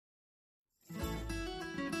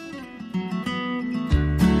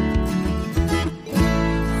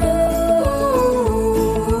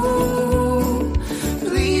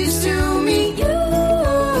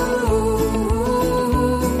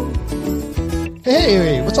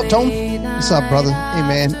Hey, what's up, Tone? What's up, brother? Hey,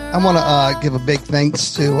 man. I want to give a big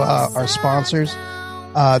thanks to our sponsors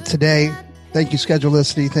today. Thank you,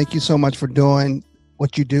 Schedulicity. Thank you so much for doing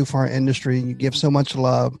what you do for our industry. You give so much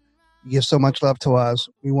love. You give so much love to us.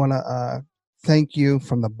 We want to thank you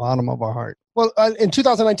from the bottom of our heart. Well, in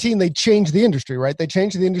 2019, they changed the industry, right? They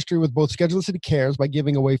changed the industry with both Schedulicity Cares by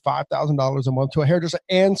giving away $5,000 a month to a hairdresser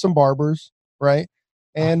and some barbers, right?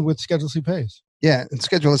 And with Schedulicity Pays. Yeah, and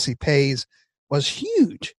Schedulicity Pays was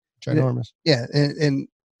huge. Ginormous. Yeah, and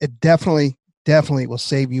it definitely will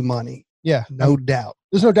save you money. Yeah. No doubt.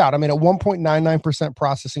 There's no doubt. I mean, a 1.99%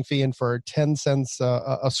 processing fee and for 10 cents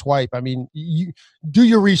a swipe. I mean, you do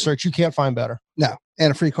your research. You can't find better. No,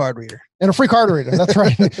 and a free card reader. And a free card reader. That's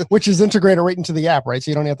right. Which is integrated right into the app, right?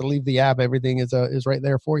 So you don't have to leave the app. Everything is right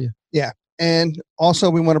there for you. Yeah. And also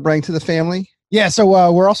we want to bring to the family. Yeah.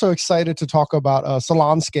 So we're also excited to talk about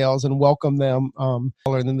Salon Scales and welcome them. And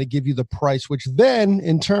then they give you the price, which then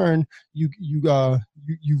in turn you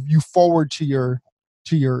forward to your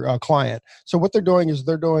client. So what they're doing is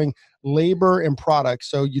they're doing labor and products.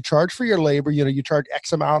 So you charge for your labor, you charge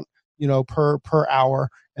X amount, per hour.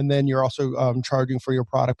 And then you're also charging for your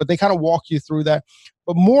product, but they kind of walk you through that.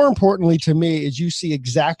 But more importantly to me is you see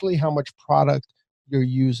exactly how much product you're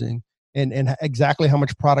using and exactly how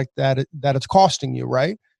much product that it's costing you.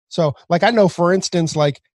 Right. So like, I know, for instance,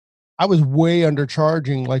 like I was way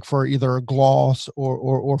undercharging like for either a gloss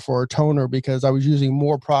or for a toner because I was using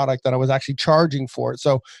more product than I was actually charging for it.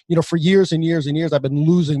 So, for years and years and years, I've been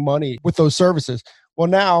losing money with those services. Well,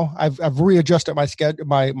 now I've readjusted my schedule,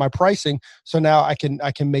 my pricing. So now I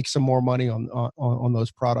can make some more money on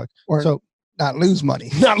those products. So not lose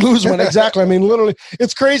money. Not lose money. Exactly. I mean, literally,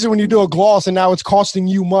 it's crazy when you do a gloss and now it's costing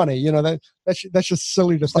you money. That's just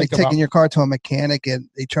silly to think about. Like taking your car to a mechanic and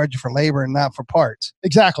they charge you for labor and not for parts.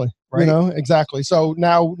 Exactly. Right. Exactly. So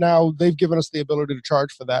now they've given us the ability to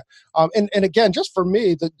charge for that. And again, just for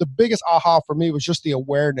me, the biggest aha for me was just the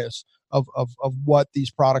awareness of what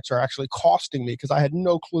these products are actually costing me, because I had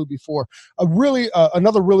no clue before.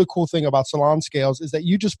 Another really cool thing about Salon Scales is that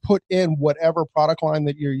you just put in whatever product line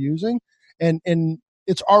that you're using, and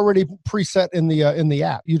it's already preset in the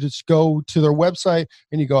app. You just go to their website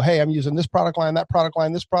and you go, hey, I'm using this product line, that product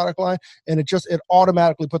line, this product line, and it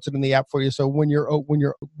automatically puts it in the app for you. So when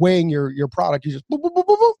you're weighing your product, you just boop, boop, boop,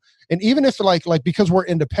 boop, boop. And even if like because we're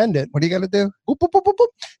independent, what do you got to do? Boop, boop, boop, boop,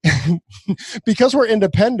 boop. Because we're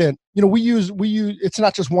independent, we use it's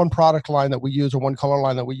not just one product line that we use or one color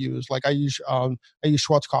line that we use. Like I use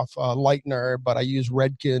Schwarzkopf lightener, but I use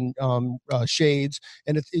Redken shades,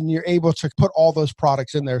 and you're able to put all those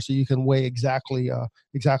products in there so you can weigh exactly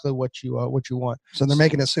what you want. So they're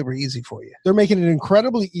making it super easy for you. They're making it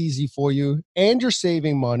incredibly easy for you, and you're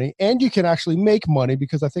saving money, and you can actually make money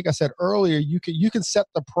because I think I said earlier you can set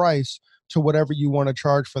the price to whatever you want to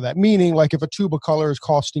charge for that. Meaning, like if a tube of color is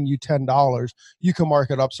costing you $10, you can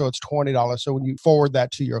mark it up so it's $20. So when you forward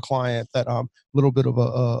that to your client, that little bit of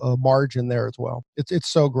a margin there as well. It's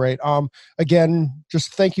so great. Again,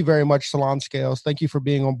 just thank you very much, Salon Scales. Thank you for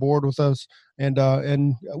being on board with us, and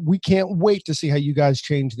we can't wait to see how you guys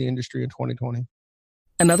change the industry in 2020.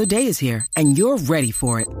 Another day is here, and you're ready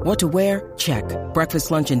for it. What to wear? Check.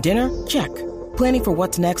 Breakfast, lunch, and dinner? Check. Planning for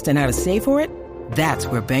what's next and how to save for it? That's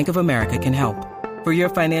where Bank of America can help. For your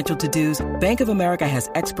financial to-dos, Bank of America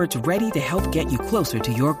has experts ready to help get you closer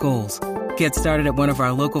to your goals. Get started at one of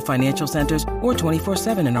our local financial centers or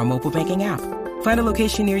 24/7 in our mobile banking app. Find a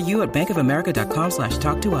location near you at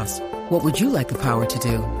bankofamerica.com/talktous. What would you like the power to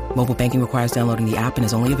do? Mobile banking requires downloading the app and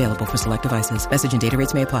is only available for select devices. Message and data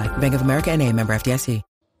rates may apply. Bank of America N.A., member FDIC.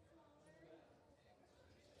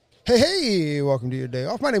 Hey, welcome to your day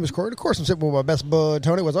off. My name is Corey. Of course, I'm sitting with my best bud,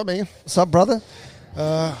 Tony. What's up, man? What's up, brother?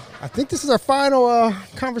 I think this is our final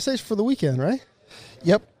conversation for the weekend, right?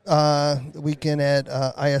 Yep. The weekend at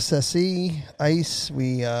ISSE, ICE.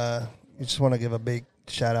 We just want to give a big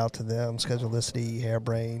shout out to them, Schedulicity,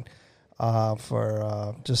 Hairbrain,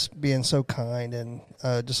 for just being so kind and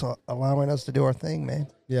just allowing us to do our thing, man.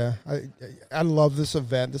 Yeah, I love this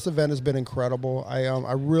event. This event has been incredible.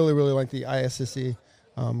 I really, really like the ISSE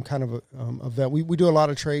kind of event. We do a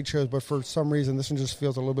lot of trade shows, but for some reason this one just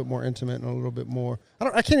feels a little bit more intimate and a little bit more.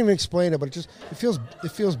 I can't even explain it, but it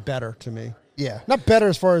feels better to me. Yeah, not better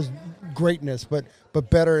as far as greatness, but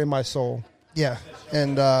better in my soul. Yeah,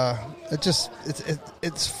 and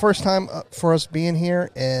it's first time for us being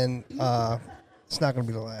here, and it's not going to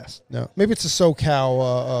be the last. No, maybe it's a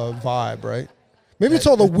SoCal vibe, right? Maybe it's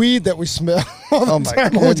all the weed that we smell all the Oh my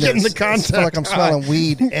time when we're goodness! getting the I contact. feel like I'm high. smelling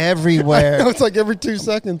weed everywhere. It's like every 2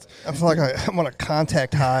 seconds. I feel like I'm on a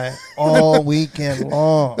contact high all weekend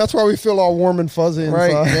long. That's why we feel all warm and fuzzy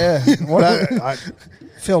inside. right. Yeah. Well, I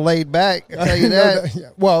feel laid back. I tell you that. Yeah.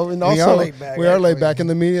 Well, and We also are laid back, we are laid actually. back in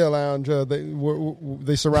the media lounge.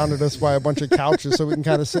 They surrounded us by a bunch of couches, so we can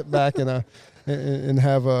kind of sit back and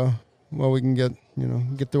have we can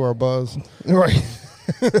get through our buzz. Right.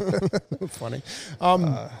 Funny.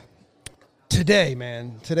 Today,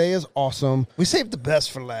 man. Today is awesome. We saved the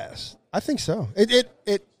best for last. I think so. It.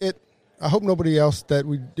 I hope nobody else that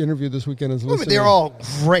we interviewed this weekend is I listening. mean, they're all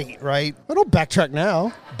great, right? I don't backtrack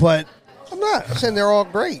now. But I'm not saying they're all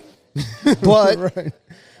great. But Right.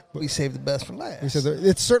 we saved the best for last. We said that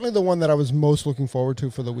it's certainly the one that I was most looking forward to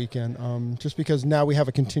for the weekend, just because now we have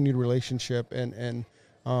a continued relationship, and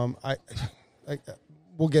I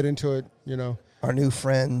we'll get into it. Our new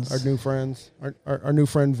friends. Our new friends, our new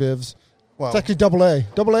friend Vivs. Well, It's actually double A.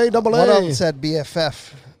 one of them said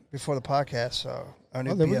BFF before the podcast, so our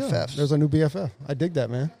new Oh, there we go. BFF. There's a new BFF. I dig that,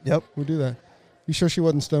 man. Yep. We'll do that. You sure she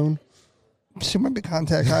wasn't stoned? She might be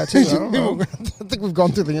contact high too. I don't know. I think we've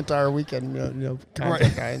gone through the entire weekend,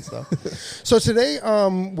 contact guy and stuff. So today,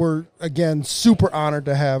 we're again super honored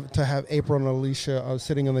to have April and Alicia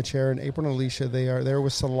sitting in the chair. And April and Alicia, they are there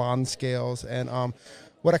with Salon Scales. And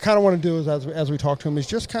what I kind of want to do is, as we talk to them, is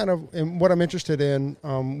just kind of, and what I'm interested in.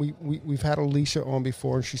 We've had Alicia on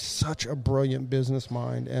before, and she's such a brilliant business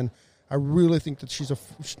mind, and I really think that she's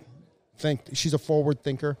a forward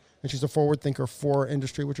thinker, and she's a forward thinker for our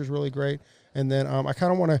industry, which is really great. And then I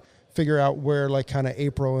kind of want to figure out where kind of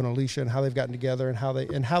April and Alicia and how they've gotten together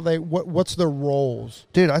and what's their roles.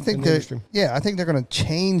 Dude, I think in the industry. I think they're going to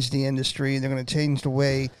change the industry. They're going to change the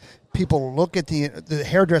way people look at the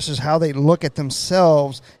hairdressers, how they look at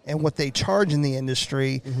themselves and what they charge in the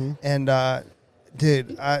industry. Mm-hmm. And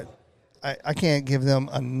dude, I can't give them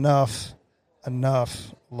enough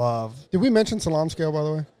love. Did we mention Salon Scale, by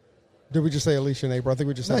the way? Did we just say Alicia and April? I think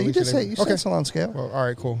we just said No, Alicia you just and say you April. said Salon Scale. Well, all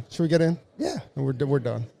right, cool. Should we get in? Yeah. And we're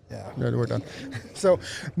done. Yeah. No, we're done. So,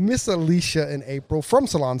 Miss Alicia and April from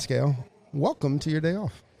Salon Scale, welcome to your day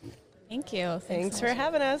off. Thank you. Thanks for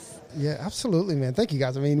having us. Yeah, absolutely, man. Thank you,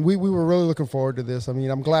 guys. I mean, we were really looking forward to this. I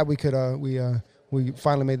mean, I'm glad we could we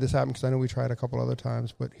finally made this happen because I know we tried a couple other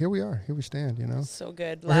times, but here we are. Here we stand. So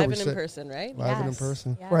good. Or here Live we and sit. in person, right? Live and in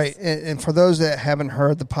person. Yes. Right. And for those that haven't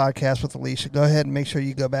heard the podcast with Alicia, go ahead and make sure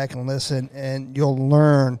you go back and listen, and you'll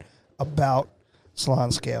learn about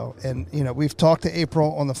Salon Scale. And, we've talked to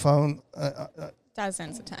April on the phone.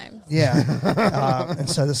 Dozens of times. Yeah. And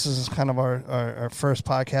so this is kind of our first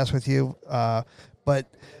podcast with you. But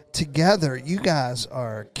together, you guys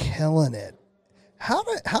are killing it. How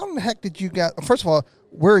in the heck did you guys, first of all,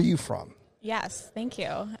 where are you from? Yes, thank you.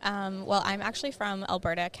 Well, I'm actually from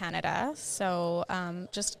Alberta, Canada, so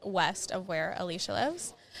just west of where Alicia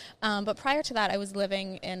lives. But prior to that, I was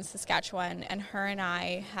living in Saskatchewan, and her and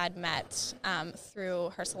I had met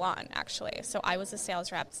through her salon, actually. So I was a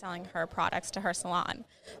sales rep selling her products to her salon.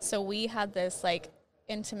 So we had this,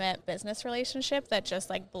 intimate business relationship that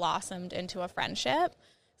just, blossomed into a friendship.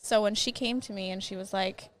 So when she came to me and she was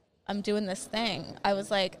like, I'm doing this thing, I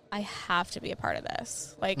was like, I have to be a part of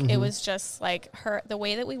this. It was just the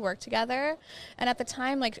way that we worked together. And at the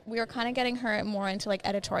time, we were kind of getting her more into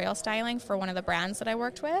editorial styling for one of the brands that I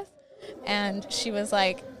worked with. And she was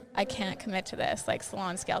like, I can't commit to this.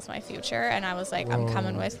 Salon Scale's my future. And I was like, I'm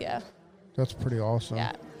coming with you. That's pretty awesome.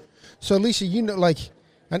 Yeah. So, Alicia,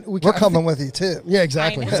 and We're coming with you, too. Yeah,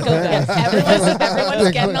 exactly. Fine, let's go.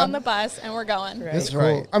 Everyone's getting on the bus, and we're going. That's That's cool.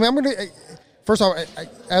 right. I mean, I'm going to, first off,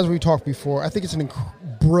 as we talked before, I think it's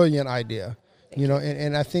brilliant idea,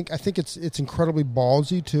 and I think it's incredibly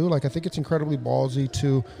ballsy too. I think it's incredibly ballsy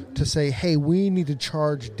to say, hey, we need to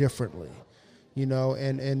charge differently,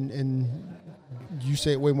 and you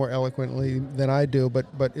say it way more eloquently than I do, but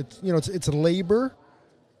it's, it's labor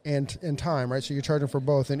and time, right? So you're charging for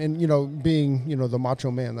both, and being the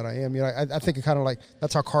macho man that I am, I think it kind of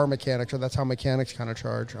that's how car mechanics, or that's how mechanics kind of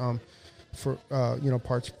charge for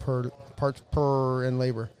parts per and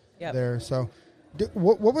labor. Yep. There. So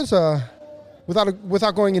what was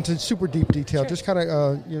without going into super deep detail, Sure. just kind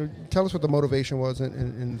of tell us what the motivation was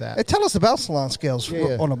in that. Hey, tell us about Salon Scales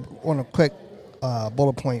Yeah. on a quick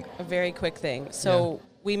bullet point. A very quick thing. So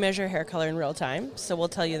we measure hair color in real time. So we'll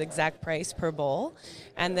tell you the exact price per bowl.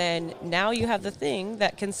 And then now you have the thing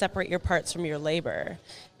that can separate your parts from your labor.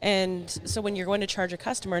 And so when you're going to charge a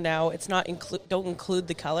customer now, it's not don't include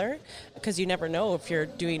the color, because you never know if you're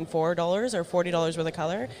doing $4 or $40 worth of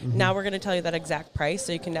color. Mm-hmm. Now we're going to tell you that exact price,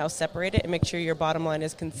 so you can now separate it and make sure your bottom line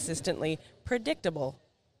is consistently predictable.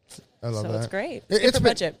 I love that. It's great. It's been,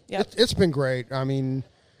 budget. Yep. It's been great. I mean,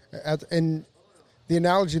 and the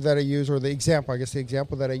analogy that I use, or the example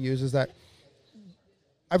that I use is that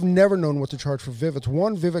I've never known what to charge for Vivets.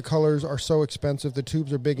 One, Vivid colors are so expensive. The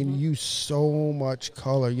tubes are big and you use so much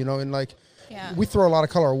color, and like we throw a lot of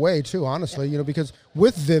color away too, honestly, because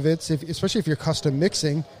with Vivets, especially if you're custom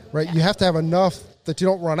mixing, right, you have to have enough that you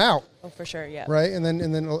don't run out. Oh, for sure, yeah. Right, and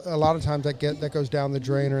then a lot of times that goes down the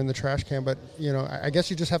drain or in the trash can. But I guess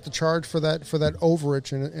you just have to charge for that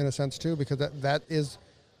overage in a sense too, because that is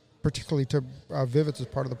particularly to Vivets as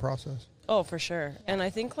part of the process. Oh, for sure. And I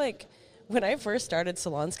think like when I first started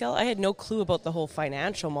Salon Scale, I had no clue about the whole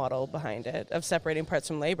financial model behind it of separating parts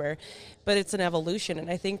from labor, but it's an evolution. And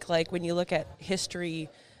I think like when you look at history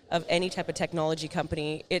of any type of technology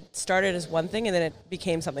company, it started as one thing and then it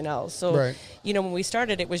became something else. So, right. When we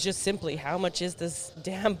started, it was just simply, how much is this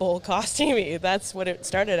damn bowl costing me? That's what it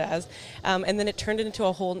started as. And then it turned into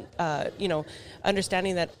a whole,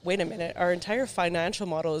 understanding that, wait a minute, our entire financial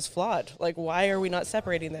model is flawed. Like, why are we not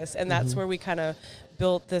separating this? And that's where we kind of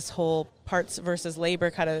built this whole parts versus labor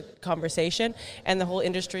kind of conversation, and the whole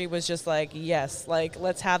industry was just like, yes, like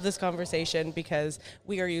let's have this conversation because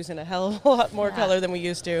we are using a hell of a lot more color than we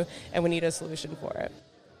used to, and we need a solution for it.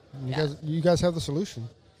 You guys have the solution.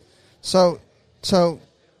 So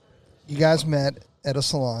you guys met at a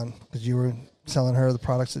salon because you were selling her the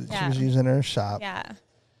products that she was using in her shop. Yeah.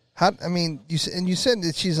 You said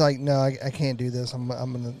that she's like, no, I can't do this. I'm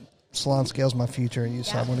gonna Salon Scale's my future, and you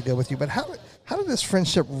said I'm going to go with you. But how did this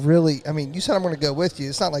friendship really? I mean, you said I'm going to go with you.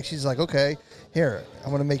 It's not like she's like, okay, here, I'm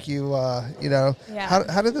going to make you. Yeah.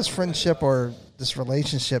 How did this friendship or this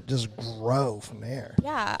relationship just grow from there?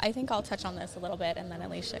 Yeah, I think I'll touch on this a little bit, and then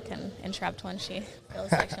Alicia can interrupt when she feels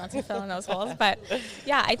like she wants to fill in those holes. But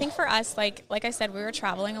yeah, I think for us, like I said, we were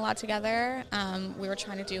traveling a lot together. We were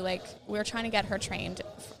trying to get her trained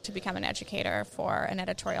to become an educator for an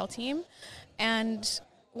editorial team, and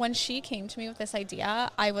when she came to me with this idea,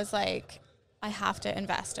 I was like, I have to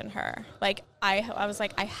invest in her. Like, I was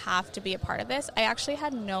like, I have to be a part of this. I actually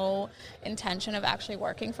had no intention of actually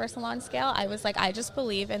working for Salon Scale. I was like, I just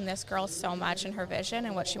believe in this girl so much and her vision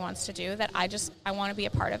and what she wants to do that I want to be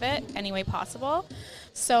a part of it any way possible.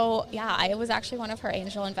 So, yeah, I was actually one of her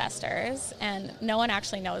angel investors, and no one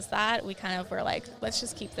actually knows that. We kind of were like, let's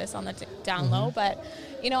just keep this on the down low. But,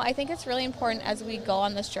 I think it's really important as we go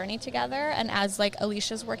on this journey together, and as, like,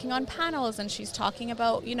 Alicia's working on panels and she's talking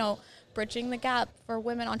about, bridging the gap for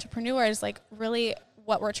women entrepreneurs, like, really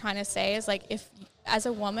what we're trying to say is, like, if as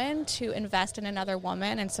a woman to invest in another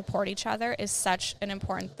woman and support each other is such an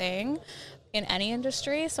important thing in any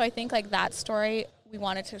industry. So I think, like, that story we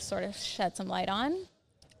wanted to sort of shed some light on.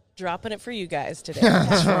 Dropping it for you guys today.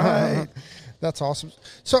 That's right. That's awesome.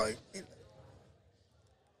 So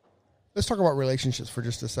let's talk about relationships for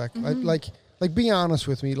just a sec. Like, be honest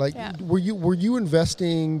with me. Like, were you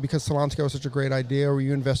investing because Salon Scale was such a great idea, or were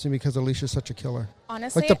you investing because Alicia's such a killer?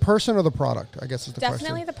 Honestly, like the person or the product, I guess is the question.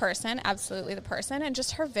 Definitely the person, absolutely the person, and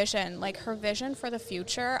just her vision, like her vision for the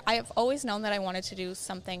future. I have always known that I wanted to do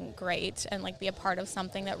something great and like be a part of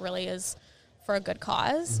something that really is for a good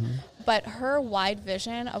cause. But her wide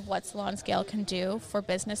vision of what Salon Scale can do for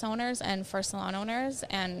business owners and for salon owners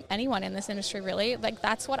and anyone in this industry, really, like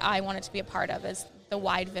that's what I wanted to be a part of, is the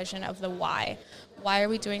wide vision of the why. Why are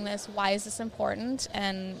we doing this? Why is this important?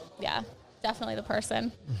 And yeah, definitely the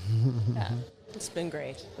person. Yeah. It's been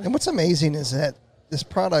great. And what's amazing is that this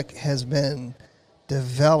product has been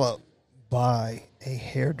developed by a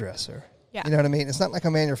hairdresser. Yeah. You know what I mean? It's not like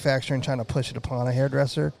a manufacturer trying to push it upon a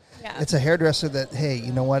hairdresser. Yeah. It's a hairdresser that, hey,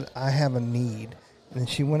 you know what? I have a need. And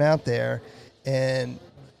she went out there and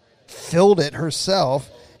filled it herself.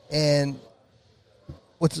 And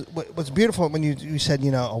what's beautiful when you said,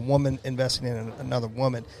 a woman investing in another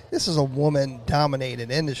woman, this is a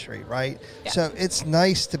woman-dominated industry, right? Yeah. So it's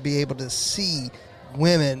nice to be able to see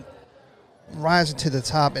women rising to the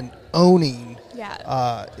top and owning,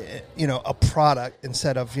 a product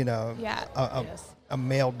instead of, a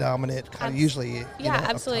male-dominant kind of usually.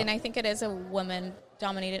 Absolutely. And I think it is a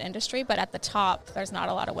woman-dominated industry, but at the top, there's not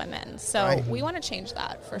a lot of women. So we want to change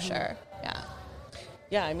that for sure. Yeah.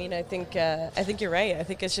 Yeah, I mean, I think you're right. I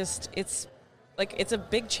think it's a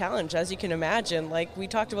big challenge, as you can imagine. Like, we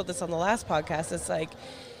talked about this on the last podcast. It's like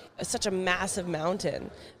such a massive mountain.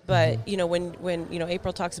 But, when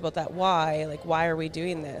April talks about that why, like, why are we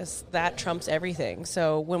doing this? That trumps everything.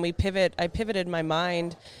 So when I pivoted my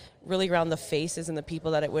mind really around the faces and the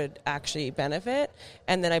people that it would actually benefit.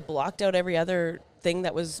 And then I blocked out every other thing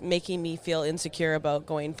that was making me feel insecure about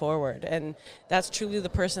going forward. And that's truly the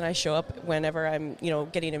person I show up whenever I'm,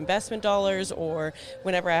 getting investment dollars, or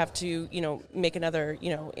whenever I have to, make another,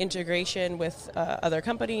 integration with other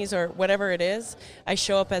companies or whatever it is. I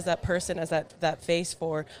show up as that person, as that face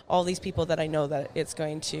for all these people that I know that it's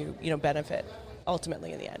going to, benefit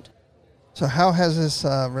ultimately in the end. So how has this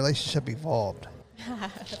relationship evolved?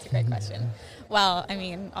 That's a great question. Well, I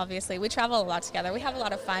mean, obviously, we travel a lot together. We have a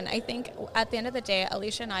lot of fun. I think at the end of the day,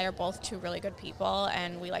 Alicia and I are both two really good people,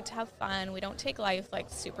 and we like to have fun. We don't take life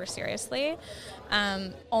super seriously,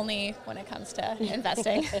 only when it comes to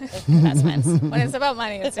investing, investments. When it's about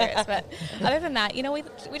money, it's serious. But other than that,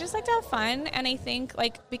 we just like to have fun. And I think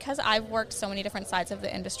because I've worked so many different sides of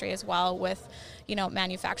the industry as well, with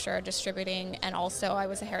manufacturer, distributing, and also I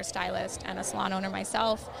was a hairstylist and a salon owner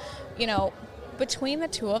myself. Between the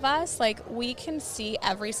two of us, we can see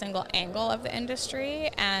every single angle of the industry,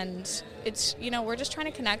 and it's, we're just trying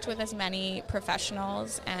to connect with as many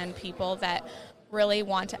professionals and people that really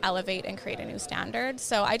want to elevate and create a new standard.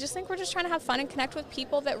 So I just think we're just trying to have fun and connect with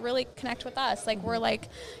people that really connect with us. We're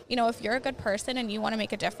if you're a good person and you want to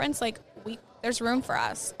make a difference, there's room for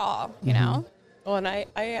us all, you know? Oh, and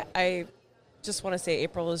I just want to say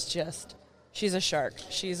April is she's a shark.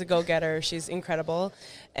 She's a go-getter. She's incredible.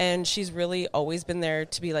 And she's really always been there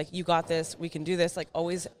to be you got this, we can do this,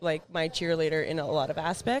 always my cheerleader in a lot of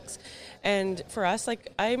aspects. And for us,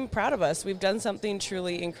 I'm proud of us. We've done something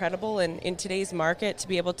truly incredible. And in today's market, to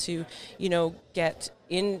be able to, get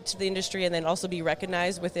into the industry and then also be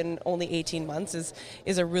recognized within only 18 months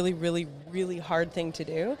is a really, really, really hard thing to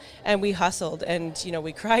do. And we hustled, and,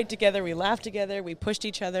 we cried together, we laughed together, we pushed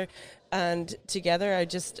each other. And together, I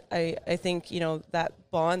think, that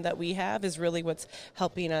bond that we have is really what's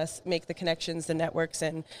helping us make the connections, the networks,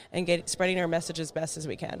 and spreading our message as best as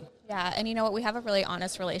we can. Yeah, and you know what? We have a really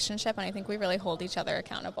honest relationship, and I think we really hold each other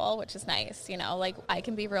accountable, which is nice. I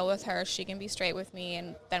can be real with her, she can be straight with me,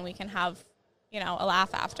 and then we can have, a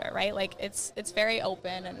laugh after, right? It's very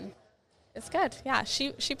open, and it's good. Yeah,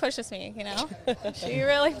 she pushes me, She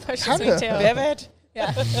really pushes me too. Vivid.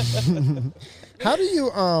 Yeah. How do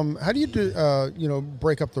you do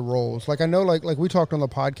break up the roles? I know we talked on the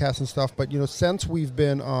podcast and stuff, but since we've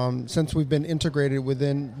been integrated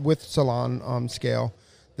with Salon Scale,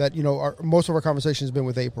 that most of our conversation has been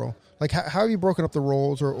with April. How have you broken up the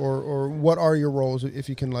roles, or what are your roles, if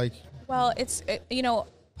you can Well,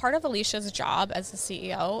 part of Alicia's job as the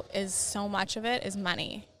CEO is so much of it is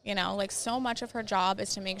money. So much of her job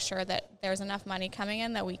is to make sure that there's enough money coming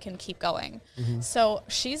in that we can keep going. Mm-hmm. So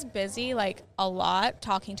she's busy a lot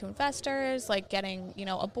talking to investors, getting,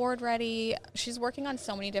 a board ready. She's working on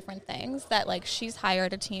so many different things that she's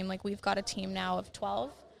hired a team. We've got a team now of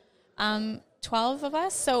 12 of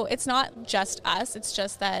us. So it's not just us. It's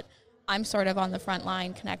just that I'm sort of on the front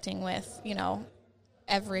line connecting with,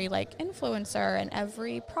 every influencer and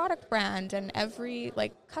every product brand and every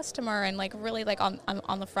customer, and really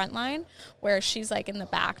on the front line, where she's in the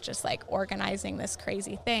back just organizing this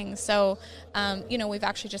crazy thing. So we've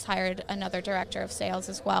actually just hired another director of sales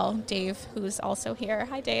as well, Dave, who's also here.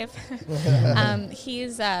 Hi, Dave.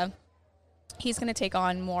 He's going to take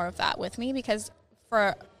on more of that with me, because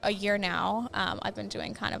for a year now, I've been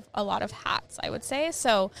doing kind of a lot of hats, I would say.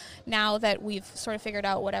 So now that we've sort of figured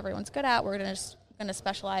out what everyone's good at, we're going to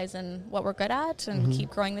specialize in what we're good at and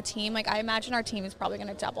keep growing the team. I imagine our team is probably going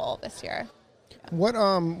to double this year. Yeah. What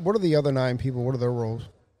are the other 9 people? What are their roles?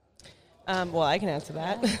 Well, I can answer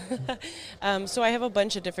that. So I have a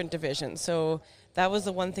bunch of different divisions. So that was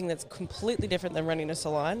the one thing that's completely different than running a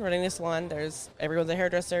salon. Running a salon, everyone's a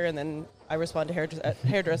hairdresser, and then I respond to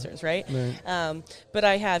hairdressers, right? But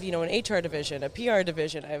I have, an HR division, a PR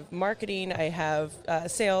division, I have marketing, I have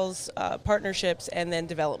sales, partnerships, and then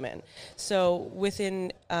development. So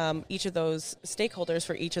within each of those stakeholders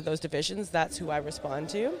for each of those divisions, that's who I respond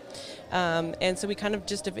to. And so we kind of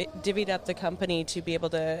just divvied up the company to be able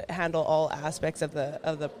to handle all aspects of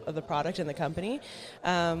the product in the company.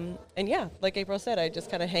 And yeah, like April said, I just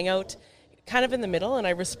kind of hang out kind of in the middle, and I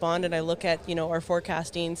respond and I look at, our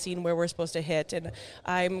forecasting, seeing where we're supposed to hit. And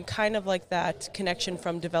I'm kind of like that connection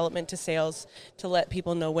from development to sales to let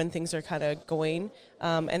people know when things are kind of going.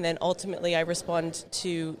 And then ultimately I respond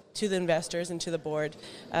to the investors and to the board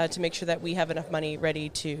to make sure that we have enough money ready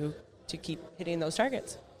to keep hitting those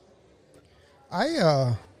targets.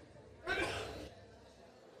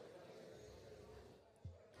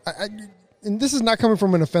 And this is not coming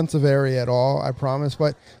from an offensive area at all, I promise.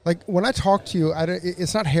 But when I talk to you,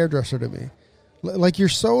 it's not hairdresser to me. You're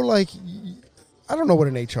so I don't know what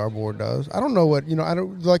an HR board does. I don't know what, I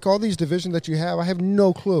don't, like all these divisions that you have, I have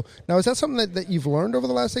no clue. Now, is that something that you've learned over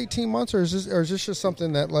the last 18 months, or is this just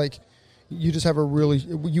something that, like, you just have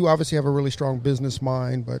you obviously have a really strong business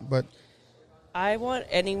mind, but I want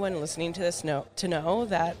anyone listening to this to know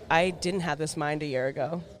that I didn't have this mind a year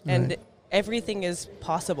ago. And everything is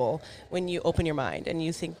possible when you open your mind and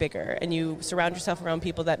you think bigger and you surround yourself around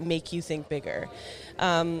people that make you think bigger.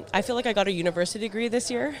 I feel like I got a university degree this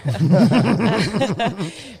year. And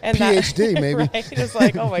PhD, maybe. Right? It's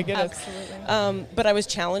like, oh my goodness. Absolutely. But I was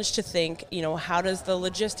challenged to think, how does the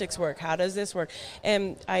logistics work? How does this work?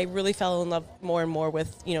 And I really fell in love more and more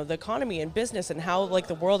with, the economy and business and how, like,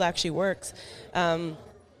 the world actually works. And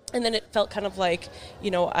then it felt kind of like,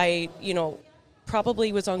 I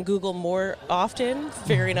probably was on Google more often,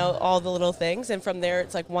 figuring out all the little things, and from there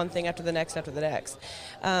it's like one thing after the next after the next.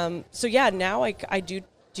 So yeah, now I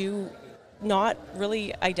do not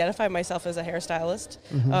really identify myself as a hairstylist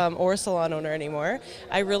or a salon owner anymore.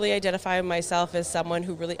 I really identify myself as someone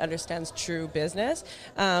who really understands true business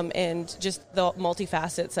and just the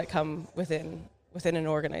multifacets that come within an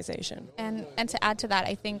organization. And to add to that,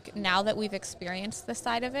 I think now that we've experienced this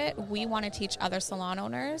side of it, we want to teach other salon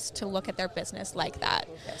owners to look at their business like that.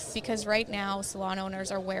 Yes. Because right now, salon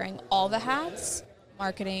owners are wearing all the hats,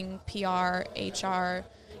 marketing, PR, HR,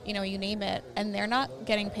 you name it, and they're not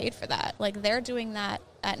getting paid for that. Like, they're doing that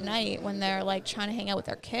at night when they're, like, trying to hang out with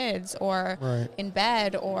their kids or in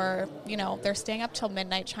bed, or, they're staying up till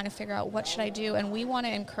midnight trying to figure out what should I do. And we want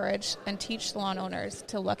to encourage and teach salon owners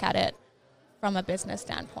to look at it from a business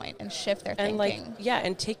standpoint and shift their thinking.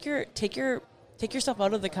 And take yourself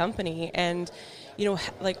out of the company. And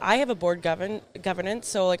like, I have a board governance,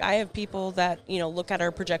 so, like, I have people that look at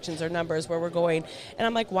our projections, our numbers, where we're going, and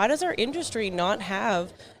I'm like, why does our industry not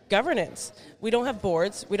have governance? We don't have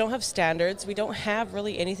boards, we don't have standards, we don't have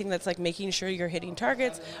really anything that's, like, making sure you're hitting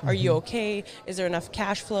targets. Are you okay? Is there enough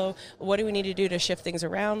cash flow? What do we need to do to shift things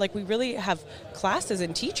around? Like, we really have classes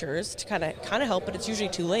and teachers to kind of help, but it's usually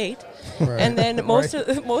too late. And then most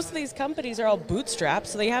of these companies are all bootstrapped,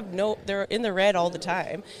 so they're in the red all the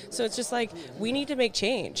time. So it's just like, we need to make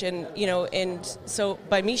change. And and so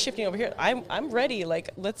by me shifting over here, I'm ready.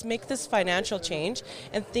 Like, let's make this financial change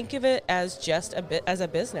and think of it as just as a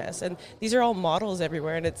business. And these are all models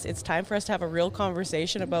everywhere, and it's time for us to have a real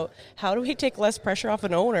conversation about how do we take less pressure off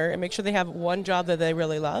an owner and make sure they have one job that they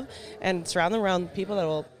really love and surround them around people that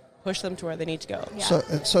will push them to where they need to go.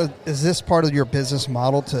 Yeah. So is this part of your business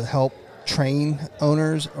model to help train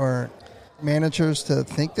owners or managers to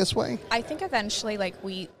think this way? I think eventually,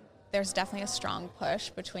 there's definitely a strong push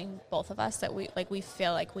between both of us that we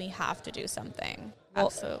feel like we have to do something. Well,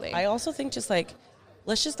 absolutely. I also think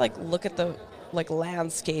let's just look at the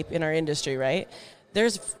landscape in our industry, right?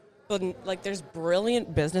 There's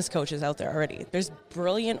brilliant business coaches out there already. There's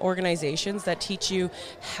brilliant organizations that teach you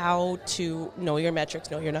how to know your metrics,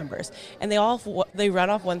 know your numbers. And they run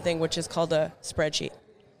off one thing, which is called a spreadsheet.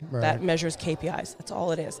 That measures KPIs. That's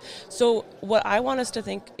all it is. So what I want us to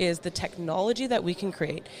think is the technology that we can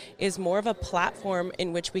create is more of a platform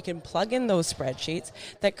in which we can plug in those spreadsheets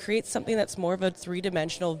that creates something that's more of a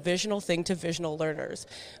three-dimensional, visional thing to visional learners.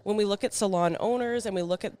 When we look at salon owners and we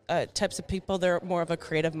look at types of people, they're more of a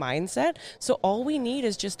creative mindset. So all we need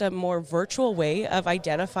is just a more virtual way of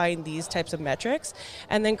identifying these types of metrics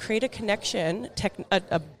and then create a connection,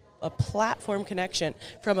 a platform connection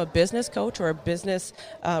from a business coach or a business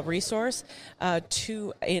resource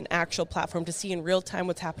to an actual platform to see in real time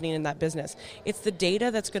what's happening in that business. It's the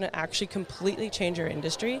data that's going to actually completely change our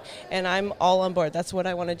industry, and I'm all on board. That's what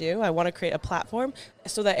I want to do. I want to create a platform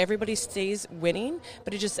so that everybody stays winning,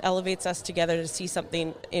 but it just elevates us together to see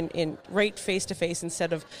something in right face to face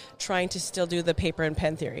instead of trying to still do the paper and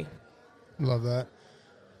pen theory. Love that.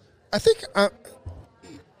 I think...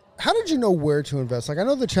 how did you know where to invest? Like, I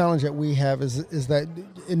know the challenge that we have is that,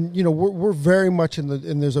 we're very much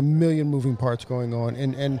and there's a million moving parts going on,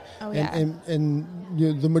 and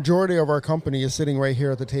the majority of our company is sitting right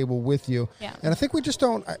here at the table with you. Yeah. And I think we just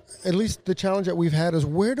don't. At least the challenge that we've had is,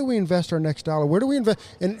 where do we invest our next dollar? Where do we invest?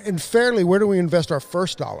 And fairly, where do we invest our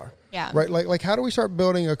first dollar? Yeah. Right. Like how do we start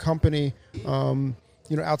building a company?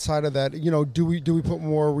 Outside of that, do we put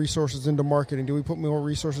more resources into marketing? Do we put more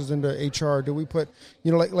resources into HR? Do we put,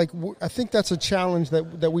 I think that's a challenge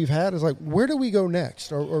that we've had is, like, where do we go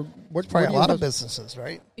next? Or what? Probably a lot of businesses,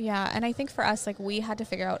 right? Yeah, and I think for us, we had to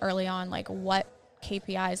figure out early on, what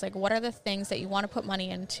KPIs, what are the things that you want to put money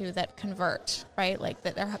into that convert, right?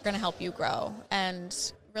 That they're going to help you grow, and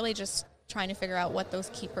really just trying to figure out what those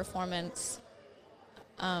key performance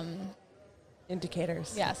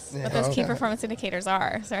indicators. Yes, Yeah. what those key Okay. performance indicators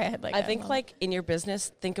are. Sorry, I had I think like in your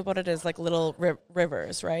business, think about it as like little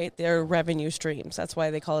rivers, right? They're revenue streams. That's why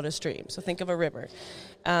they call it a stream. So think of a river.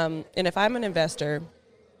 And if I'm an investor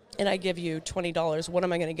and I give you $20, what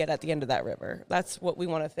am I going to get at the end of that river? That's what we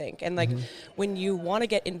want to think. And like when you want to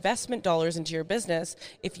get investment dollars into your business,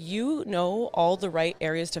 if you know all the right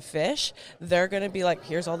areas to fish, they're going to be like,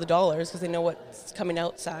 here's all the dollars, because they know what's coming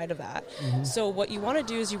outside of that. So what you want to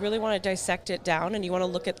do is you really want to dissect it down, and you want to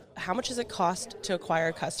look at how much does it cost to acquire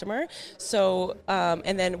a customer. So,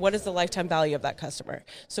 and then what is the lifetime value of that customer?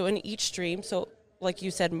 So in each stream, so like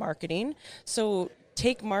you said, marketing. So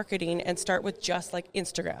take marketing and start with just like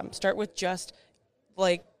Instagram. Start with just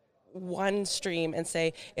like one stream and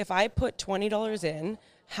say, if I put $20 in,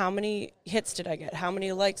 how many hits did I get? How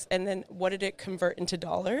many likes? And then what did it convert into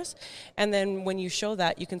dollars? And then when you show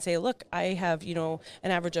that, you can say, look, I have, an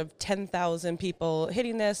average of 10,000 people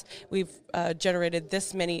hitting this. We've generated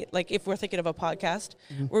this many, like if we're thinking of a podcast,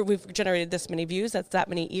 we've generated this many views, that's that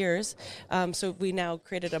many ears. So we now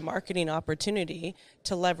created a marketing opportunity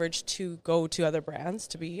to leverage to go to other brands,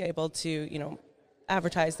 to be able to,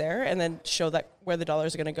 advertise there and then show that where the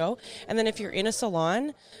dollars are going to go. And then if you're in a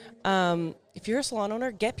salon, if you're a salon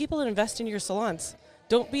owner, get people to invest in your salons.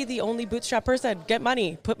 Don't be the only bootstrap person. Get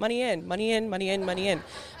money. Put money in.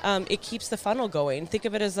 It keeps the funnel going. Think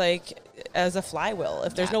of it as a flywheel.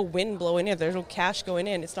 If there's no wind blowing in, if there's no cash going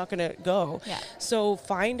in, it's not going to go. Yeah. So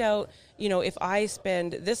find out, if I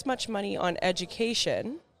spend this much money on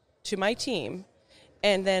education to my team,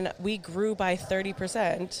 and then we grew by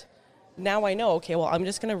 30%, now I know, okay, well, I'm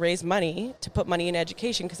just going to raise money to put money in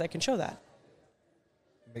education because I can show that.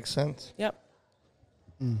 Makes sense. Yep.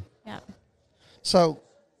 Yeah. So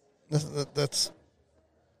that's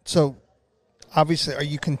so obviously, are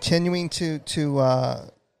you continuing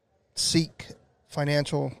to seek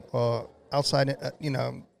financial outside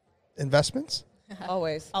investments?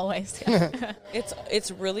 Always. Always. Yeah.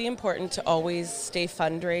 It's really important to always stay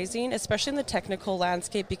fundraising, especially in the technical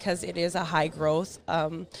landscape, because it is a high growth,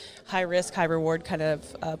 high risk, high reward kind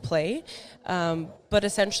of play. But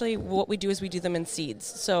essentially what we do is we do them in seeds.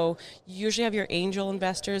 So you usually have your angel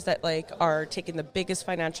investors that are taking the biggest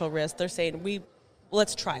financial risk. They're saying,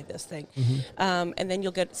 let's try this thing. And then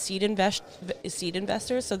you'll get seed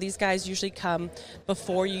investors. So these guys usually come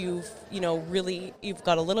before you've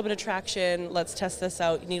got a little bit of traction. Let's test this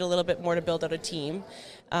out. You need a little bit more to build out a team.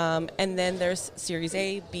 And then there's Series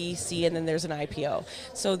A, B, C, and then there's an IPO.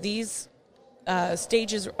 So these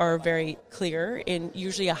stages are very clear in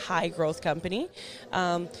usually a high growth company,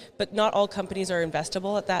 but not all companies are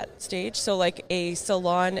investable at that stage. So like a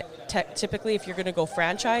salon, typically if you're going to go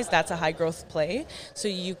franchise, that's a high growth play. So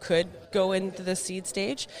you could go into the seed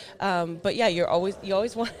stage. But yeah, you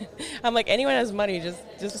always want, I'm like, anyone has money,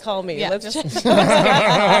 just call me. Yeah, let's just-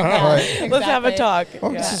 let's have a talk.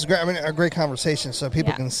 Well, this is great. I mean, a great conversation, so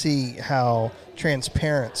people Yeah. can see how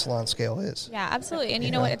transparent Salon Scale is. Yeah, absolutely. And you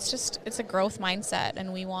know what? It's a growth mindset,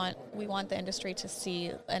 and we want the industry to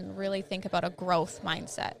see and really think about a growth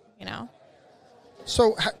mindset.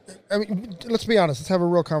 So, I mean, let's be honest. Let's have a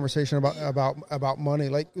real conversation about money.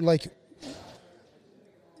 Like,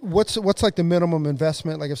 what's like the minimum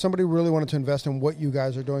investment? Like, if somebody really wanted to invest in what you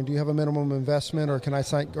guys are doing, do you have a minimum investment, or can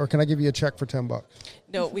I give you a check for $10?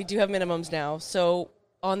 No, we do have minimums now. So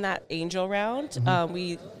on that angel round,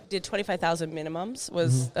 we did 25,000 minimums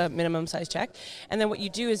was a minimum size check. And then what you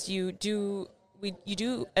do is you do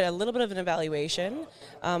a little bit of an evaluation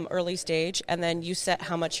early stage, and then you set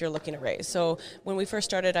how much you're looking to raise. So when we first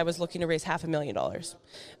started, I was looking to raise $500,000.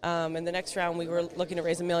 And the next round, we were looking to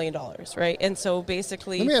raise $1 million, right? And so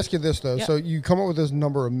basically... Let me ask you this, though. Yeah. So you come up with this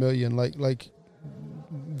number, $1 million, like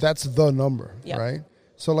that's the number, Yeah. right?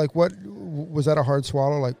 So, like, what was that a hard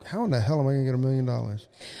swallow? Like, how in the hell am I going to get $1 million?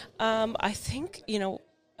 I think, $1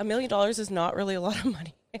 million is not really a lot of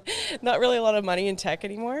money. Not really a lot of money in tech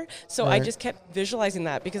anymore. So I Right. just kept visualizing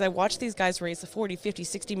that, because I watched these guys raise the 40, 50,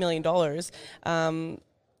 60 million dollars.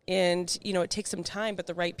 And, it takes some time, but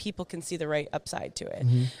the right people can see the right upside to it.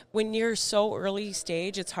 When you're so early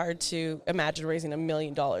stage, it's hard to imagine raising $1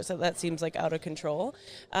 million. So that seems like out of control.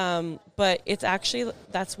 But it's actually,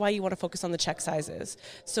 that's why you want to focus on the check sizes.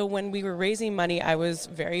 So when we were raising money, I was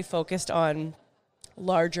very focused on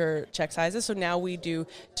larger check sizes. So now we do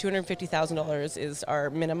 $250,000 is our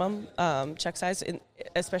minimum check size,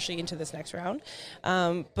 especially into this next round.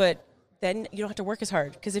 But then you don't have to work as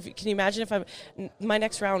hard, because can you imagine if my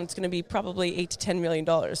next round is going to be probably $8 to $10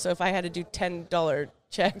 million. So if I had to do $10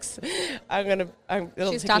 checks,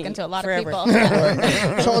 She's talking to a lot forever. of people.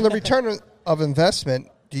 Yeah. So on the return of investment,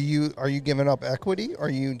 are you giving up equity, or are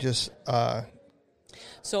you just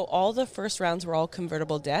So all the first rounds were all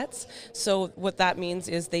convertible debts. So what that means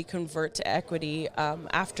is they convert to equity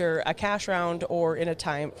after a cash round or in a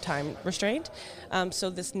time restraint. So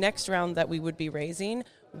this next round that we would be raising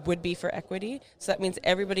would be for equity. So that means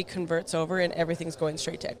everybody converts over and everything's going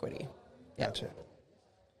straight to equity. Gotcha.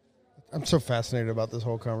 I'm so fascinated about this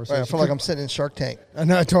whole conversation. Right, I feel like I'm sitting in Shark Tank. I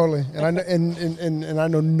know, totally, and I know, and I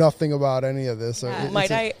know nothing about any of this. So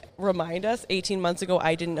Might I remind us? 18 months ago,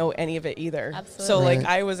 I didn't know any of it either. Absolutely. So, Right. like,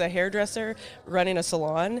 I was a hairdresser running a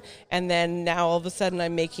salon, and then now all of a sudden,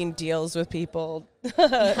 I'm making deals with people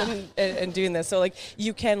and doing this. So, like,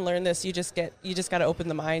 you can learn this. You just got to open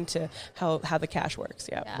the mind to how the cash works.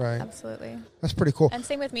 Yeah. Right. Absolutely. That's pretty cool. And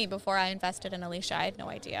same with me. Before I invested in Alicia, I had no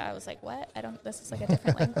idea. I was like, what? This is like a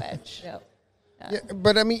different language. Yep. Yeah,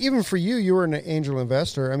 but I mean, even for you were an angel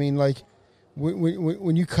investor. I mean, like,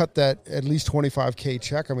 when you cut that at least $25K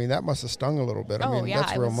check, I mean, that must have stung a little bit. I mean,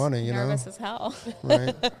 that's real money, you know? Nervous as hell.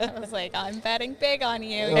 Right. I was like, I'm betting big on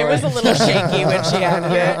you. It was a little shaky when she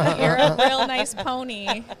handed it. You're a real nice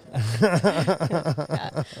pony.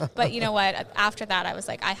 Yeah. But you know what? After that, I was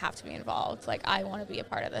like, I have to be involved. Like, I want to be a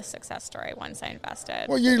part of this success story once I invested.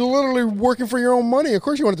 Well, you're literally working for your own money. Of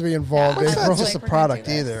course you want it to be involved. Yeah. It's April. not just a Like, we're gonna product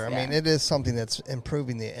do this. either. I Yeah. mean, it is something that's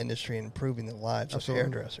improving the industry and improving the lives Absolutely.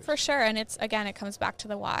 of hairdressers. For sure. And it comes back to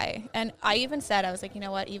the why. And I even said, I was like, you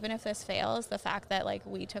know what, even if this fails, the fact that like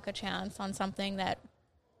we took a chance on something that,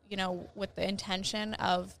 you know, with the intention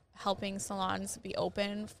of helping salons be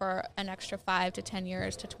open for an extra 5 to 10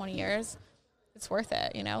 years to 20 years, it's worth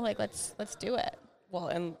it, you know, like let's do it. Well,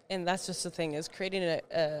 and that's just the thing, is creating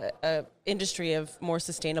a industry of more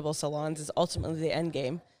sustainable salons is ultimately the end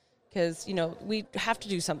game. Because, you know, we have to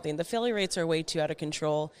do something. The failure rates are way too out of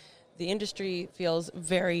control. The industry feels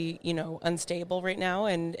very, you know, unstable right now.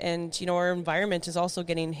 And you know, our environment is also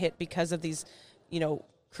getting hit because of these, you know,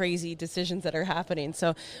 crazy decisions that are happening.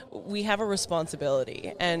 So we have a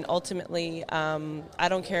responsibility. And ultimately, I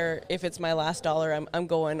don't care if it's my last dollar, I'm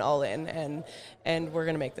going all in, and we're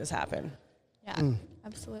going to make this happen. Yeah,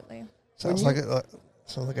 absolutely. Sounds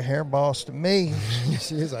like a hair boss to me.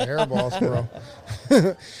 She is a hair boss, bro.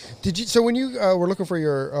 Did you? So when you were looking for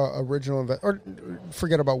your original or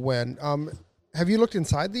forget about when, have you looked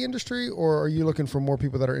inside the industry, or are you looking for more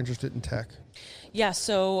people that are interested in tech? Yeah,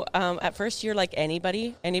 so at first you're like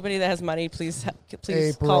anybody that has money, please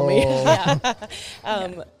April. call me. Yeah.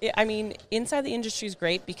 I mean, inside the industry is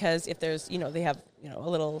great because if there's, you know, they have, you know, a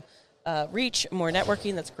little reach, more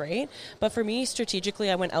networking, that's great. But for me,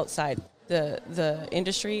 strategically, I went outside the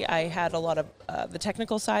industry. I had a lot of the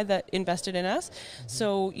technical side that invested in us.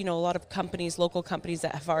 So, you know, a lot of companies, local companies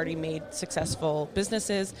that have already made successful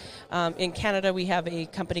businesses. In Canada, we have a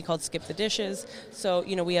company called Skip the Dishes. So,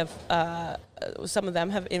 you know, we have some of them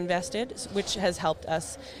have invested, which has helped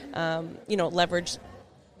us, you know, leverage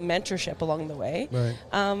mentorship along the way. Right.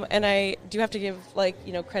 And I do have to give, like,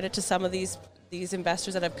 you know, credit to some of these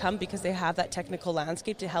investors that have come because they have that technical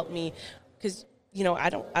landscape to help me, because, you know, I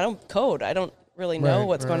don't code. I don't really know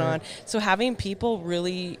what's going on. So having people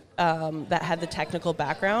really that had the technical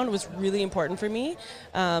background was really important for me,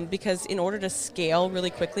 because in order to scale really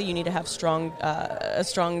quickly, you need to have a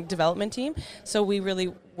strong development team. So we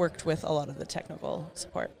really worked with a lot of the technical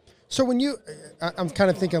support. So when I'm kind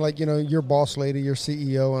of thinking like, you know, you're boss lady, you're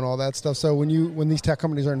CEO and all that stuff. So when these tech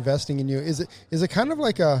companies are investing in you, is it kind of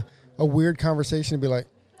like a weird conversation to be like,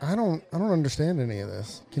 I don't understand any of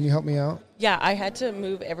this. Can you help me out? Yeah, I had to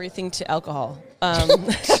move everything to alcohol.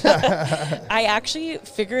 I actually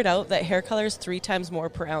figured out that hair color is 3 times more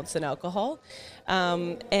per ounce than alcohol.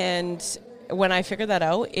 And when I figured that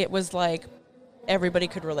out, it was like everybody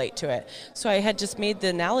could relate to it. So I had just made the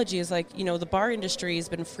analogy as like, you know, the bar industry has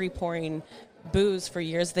been free pouring booze for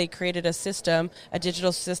years. They created a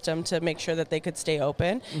digital system to make sure that they could stay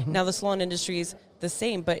open. Mm-hmm. Now the salon industry is the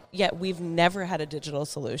same, but yet we've never had a digital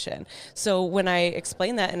solution. So when I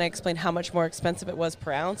explained that and I explained how much more expensive it was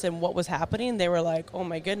per ounce and what was happening, they were like, oh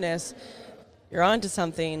my goodness, you're onto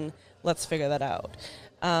something. Let's figure that out.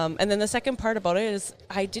 And then the second part about it is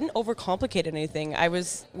I didn't overcomplicate anything.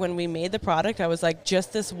 When we made the product, I was like,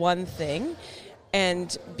 just this one thing.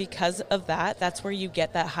 And because of that, that's where you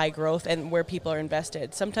get that high growth and where people are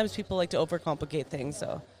invested. Sometimes people like to overcomplicate things,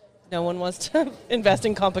 so no one wants to invest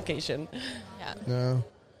in complication. Yeah. No.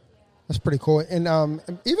 That's pretty cool. And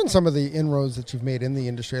even some of the inroads that you've made in the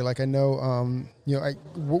industry, like I know, you know,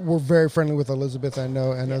 we're very friendly with Elizabeth. I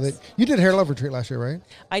know Yes. that you did Hair Love Retreat last year, right?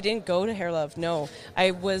 I didn't go to Hair Love, no.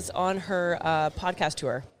 I was on her podcast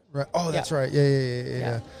tour. Right. Oh, that's Yeah. right.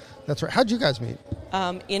 Yeah. That's right. How'd you guys meet?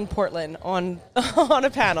 In Portland on a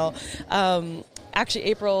panel. Actually,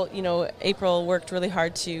 April worked really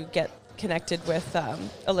hard to get connected with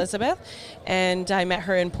Elizabeth, and I met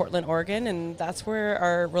her in Portland, Oregon, and that's where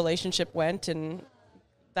our relationship went, and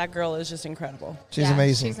that girl is just incredible. She's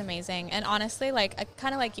amazing. She's amazing. And honestly, like,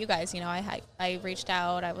 kind of like you guys, you know, I reached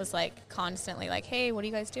out. I was like constantly like, hey, what are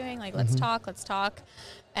you guys doing? Like, let's talk.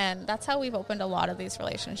 And that's how we've opened a lot of these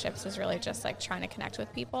relationships, is really just like trying to connect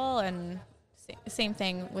with people. And same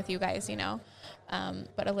thing with you guys, you know.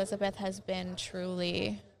 But Elizabeth has been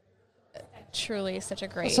truly such a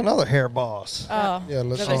great. That's another hair boss. Oh, Yeah, she's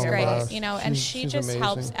Elizabeth's great. boss. You know, and She's she just amazing.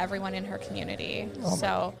 helps everyone in her community.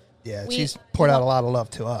 So Yeah, she's poured out a lot of love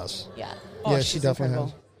to us. yeah. Oh, Yeah, she she's definitely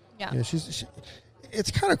incredible. Yeah. Yeah, she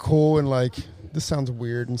it's kind of cool, and like, this sounds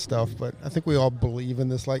weird and stuff, but I think we all believe in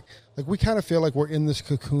this. Like we kind of feel like we're in this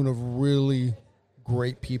cocoon of really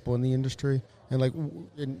great people in the industry, and like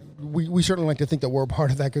we certainly like to think that we're a part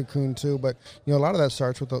of that cocoon too. But you know, a lot of that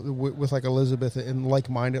starts with like Elizabeth and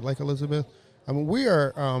like-minded like Elizabeth. I mean,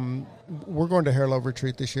 we're going to Hair Love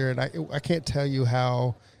Retreat this year, and I can't tell you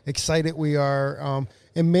how excited we are,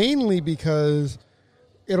 and mainly because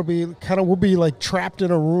we'll be like trapped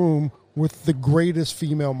in a room with the greatest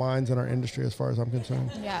female minds in our industry, as far as I'm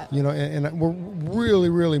concerned. Yeah. You know, and we're really,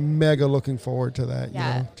 really mega looking forward to that.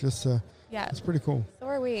 Yeah. You know, just Yeah. it's pretty cool. So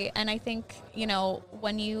are we. And I think, you know,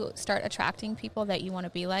 when you start attracting people that you want to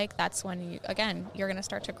be like, that's when you're going to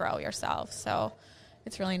start to grow yourself. So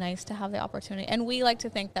it's really nice to have the opportunity. And we like to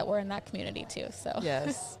think that we're in that community too. So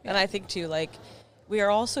Yes. And I think too, like, we are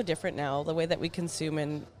all so different now, the way that we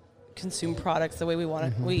consume products, the way we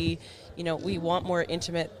want it. We want more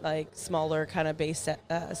intimate, like smaller kind of base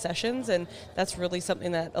sessions, and that's really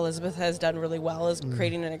something that Elizabeth has done really well, is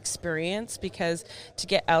creating an experience, because to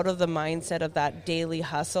get out of the mindset of that daily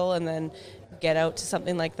hustle and then get out to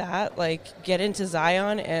something like that, like get into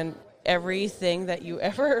Zion, and everything that you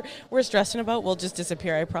ever were stressing about will just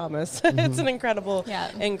disappear, I promise. It's an incredible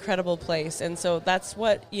place. And so that's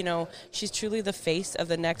what, you know, she's truly the face of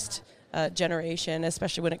the next generation,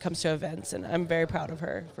 especially when it comes to events, and I'm very proud of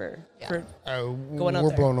her for going out we're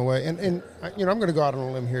there. blown away, and you know, I'm going to go out on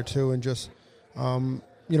a limb here too, and just you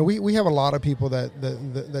know, we have a lot of people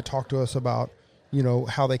that talk to us about, you know,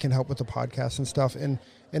 how they can help with the podcast and stuff, and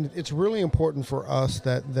it's really important for us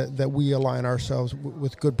that we align ourselves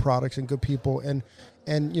with good products and good people, and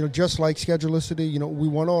you know, just like Schedulicity, you know, we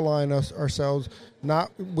want to align ourselves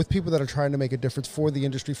not with people that are trying to make a difference for the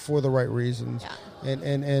industry for the right reasons. Yeah.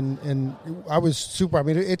 And I was super. I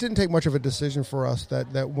mean, it didn't take much of a decision for us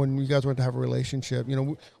that when you guys went to have a relationship, you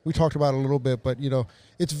know, we talked about it a little bit, but you know,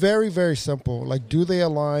 it's very, very simple. Like, do they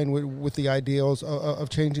align with the ideals of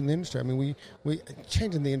changing the industry? I mean, we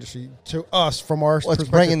changing the industry to us from our Well, it's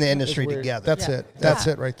perspective. bringing the industry It's weird. together. That's Yeah. it. That's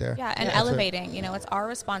Yeah. it right there. Yeah, and That's it. elevating, you know, it's our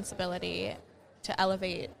responsibility to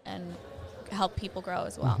elevate and help people grow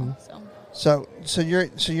as well. So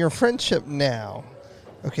your friendship now,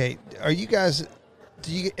 okay, are you guys,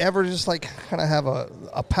 do you ever just like kind of have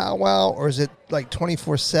a powwow, or is it like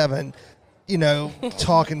 24/7, you know,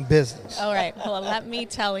 talking business? All right. Well, let me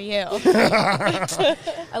tell you.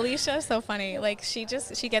 Alicia is so funny. Like, she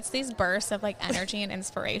gets these bursts of like energy and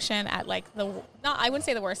inspiration at like I wouldn't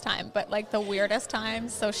say the worst time, but like the weirdest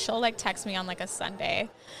times. So she'll like text me on like a Sunday,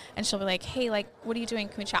 and she'll be like, "Hey, like, what are you doing?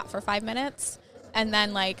 Can we chat for 5 minutes?" And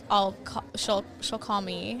then like she'll call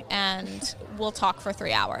me and we'll talk for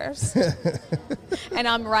 3 hours. And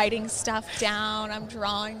I'm writing stuff down, I'm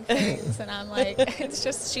drawing things, and I'm like, it's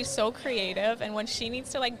just, she's so creative, and when she needs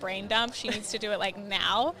to like brain dump, she needs to do it like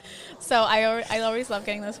now. So I always love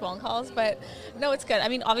getting those phone calls, but no, it's good. I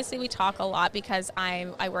mean, obviously we talk a lot because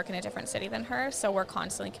I work in a different city than her, so we're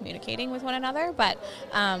constantly communicating with one another, but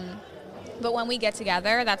when we get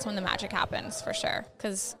together, that's when the magic happens, for sure.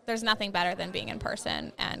 Because there's nothing better than being in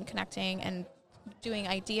person and connecting and doing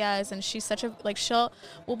ideas. And she's such a, like,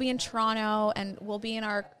 we'll be in Toronto and we'll be in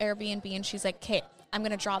our Airbnb, and she's like, "Kate, I'm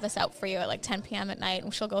going to draw this out for you at like 10 p.m. at night."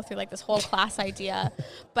 And she'll go through like this whole class idea.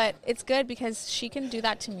 But it's good because she can do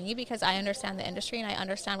that to me because I understand the industry and I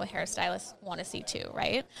understand what hairstylists want to see too,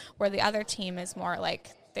 right? Where the other team is more like,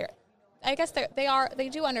 they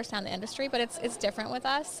do understand the industry, but it's different with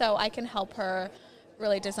us. So I can help her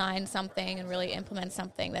really design something and really implement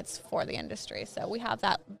something that's for the industry. So we have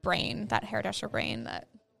that brain, that hairdresser brain that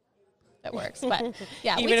works. But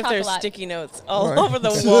yeah, Even we if talk there's a lot. sticky notes all over the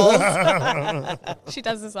walls. She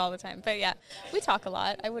does this all the time. But yeah, we talk a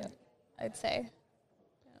lot. I'd say.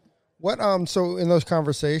 What so in those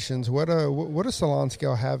conversations, what is Salon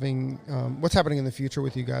Scale having? What's happening in the future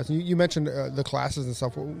with you guys? You mentioned the classes and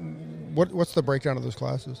stuff. What's the breakdown of those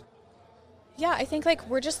classes? Yeah, I think like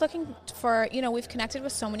we're just looking for, we've connected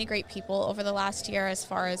with so many great people over the last year as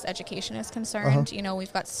far as education is concerned.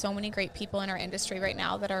 We've got so many great people in our industry right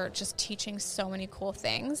now that are just teaching so many cool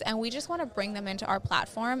things, and we just want to bring them into our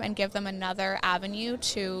platform and give them another avenue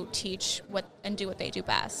to teach and do what they do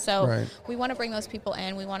best. So we want to bring those people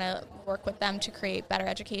in. We want to work with them to create better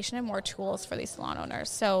education and more tools for these salon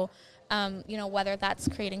owners. So, whether that's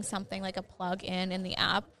creating something like a plug-in in the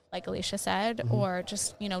app, like Alicia said, or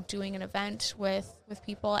just, doing an event with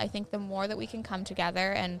people. I think the more that we can come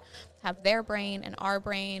together and have their brain and our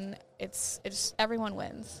brain, it's everyone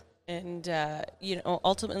wins. And,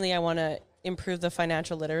 ultimately I want to improve the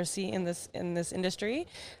financial literacy in this industry.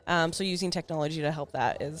 So using technology to help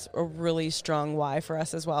that is a really strong why for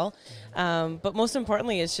us as well. But most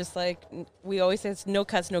importantly, it's just like we always say, it's no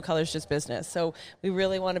cuts, no colors, just business. So we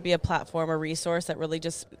really want to be a platform, a resource that really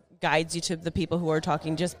just guides you to the people who are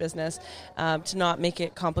talking just business, to not make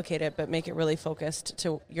it complicated, but make it really focused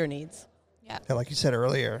to your needs. Yeah, like you said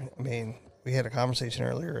earlier, I mean, we had a conversation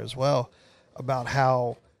earlier as well about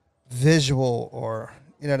how visual, or,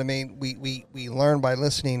 you know what I mean, we learn by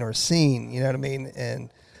listening or seeing, you know what I mean,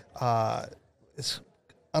 and it's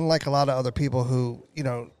unlike a lot of other people who,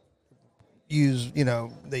 use,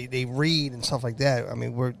 they read and stuff like that. I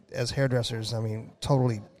mean, we're, as hairdressers, I mean,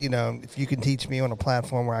 totally, if you can teach me on a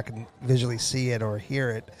platform where I can visually see it or hear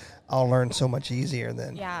it, I'll learn so much easier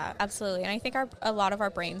then. Yeah, absolutely. And I think a lot of our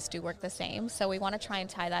brains do work the same. So we want to try and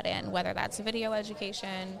tie that in, whether that's video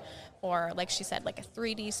education or, like she said, like a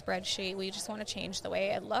 3D spreadsheet. We just want to change the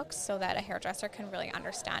way it looks so that a hairdresser can really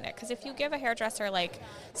understand it. Because if you give a hairdresser like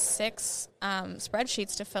 6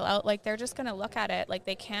 spreadsheets to fill out, like they're just going to look at it like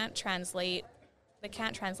they can't translate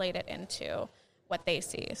it into what they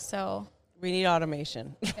see. So we need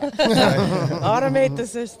automation. Automate the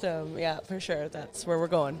system. Yeah, for sure. That's where we're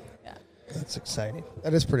going. Yeah. That's exciting.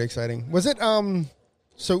 That is pretty exciting. Was it,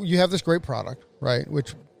 so you have this great product, right?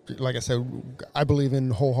 Which, like I said, I believe in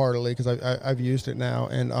wholeheartedly because I've used it now.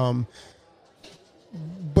 And,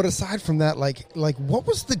 but aside from that, like what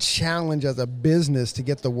was the challenge as a business to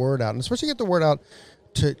get the word out, and especially get the word out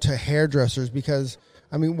to hairdressers? Because,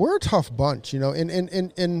 I mean, we're a tough bunch,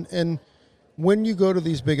 and when you go to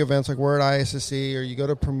these big events, like we're at ISSE, or you go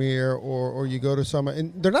to Premiere, or you go to some,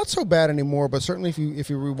 and they're not so bad anymore, but certainly if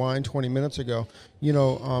you rewind 20 minutes ago,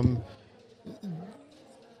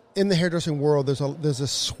 in the hairdressing world, there's a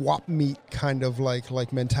swap meet kind of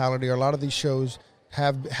like mentality, or a lot of these shows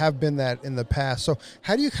have been that in the past. So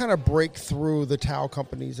how do you kind of break through the towel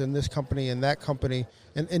companies and this company and that company?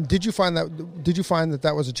 And did you find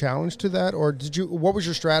that was a challenge to that, or what was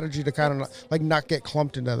your strategy to kind of not get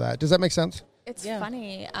clumped into that? Does that make sense? It's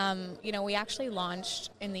funny. We actually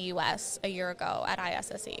launched in the U.S. a year ago at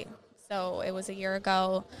ISSE. So it was a year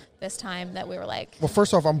ago this time that we were like... Well,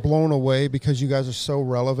 first off, I'm blown away because you guys are so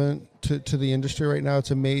relevant to the industry right now.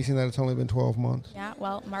 It's amazing that it's only been 12 months. Yeah,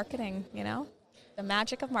 well, marketing, the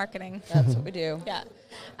magic of marketing. That's what we do. Yeah.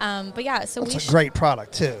 But yeah, so it's a great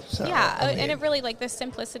product too. So, yeah, and it really, like, the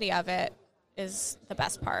simplicity of it is the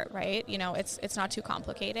best part, right? It's not too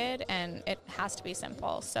complicated, and it has to be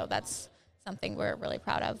simple. So that's something we're really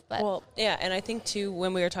proud of. But well, yeah, and I think too,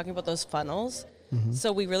 when we were talking about those funnels,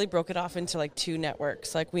 so we really broke it off into like 2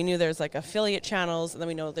 networks. Like we knew there's like affiliate channels, and then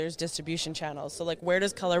we know there's distribution channels. So like, where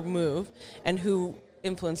does color move and who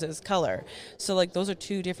influences color? So like, those are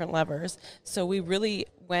 2 different levers. So we really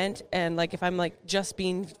went, and like, if I'm like just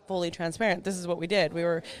being fully transparent, this is what we did.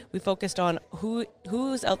 We focused on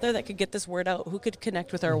who's out there that could get this word out, who could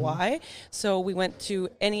connect with our why. So we went to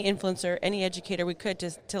any influencer, any educator we could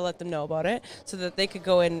to let them know about it, so that they could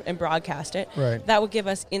go in and broadcast it. Right. That would give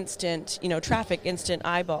us instant, traffic, instant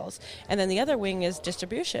eyeballs. And then the other wing is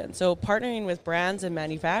distribution. So partnering with brands and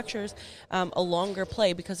manufacturers, a longer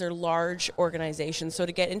play, because they're large organizations. So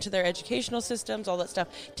to get into their educational systems, all that stuff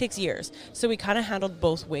takes years. So we kind of handled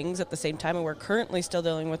both wings at the same time, and we're currently still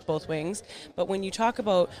dealing with both wings. But when you talk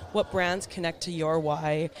about what brands connect to your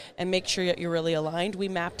why and make sure that you're really aligned, we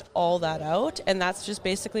mapped all that out, and that's just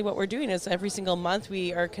basically what we're doing. Is every single month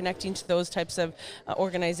we are connecting to those types of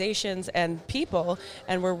organizations and people,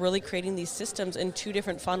 and we're really creating these systems in 2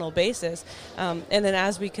 different funnel bases. And then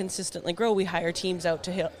as we consistently grow, we hire teams out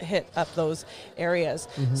to hit up those areas.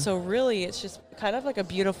 So really, it's just kind of like a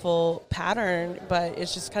beautiful pattern, but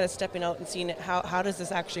it's just kind of stepping out and seeing it. How does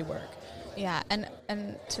this actually work? Yeah, and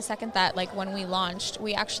to second that, like when we launched,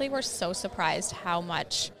 we actually were so surprised how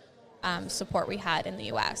much support we had in the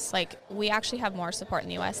U.S. Like, we actually have more support in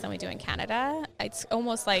the U.S. than we do in Canada. It's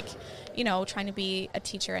almost like, trying to be a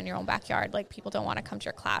teacher in your own backyard. Like, people don't want to come to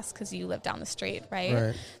your class because you live down the street,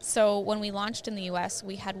 right? So when we launched in the U.S.,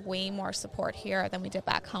 we had way more support here than we did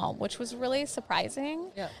back home, which was really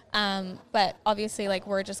surprising. But obviously, like,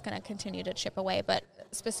 we're just going to continue to chip away. But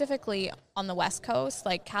specifically on the West Coast,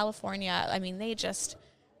 like California, I mean,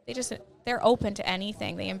 they're open to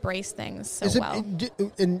anything. They embrace things so well.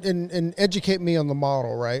 And educate me on the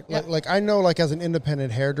model, right? Yep. Like I know, like as an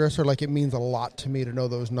independent hairdresser, like it means a lot to me to know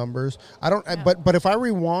those numbers. I don't, but if I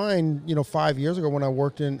rewind, 5 years ago when I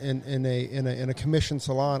worked in a commissioned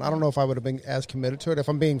salon, I don't know if I would have been as committed to it. If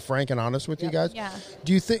I'm being frank and honest with you guys,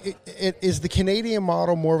 do you think is the Canadian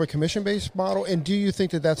model more of a commission-based model? And do you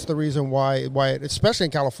think that that's the reason why especially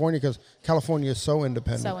in California, because California is so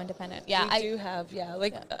independent? Yeah, we do have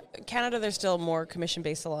Canada. There's still more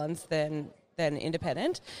commission-based salons than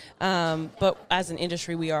independent, but as an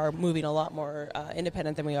industry, we are moving a lot more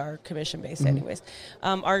independent than we are commission-based. Anyways,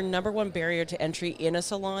 our number one barrier to entry in a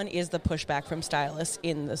salon is the pushback from stylists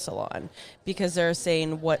in the salon, because they're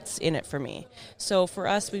saying, "What's in it for me?" So for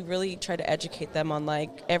us, we really try to educate them on,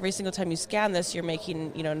 like, every single time you scan this, you're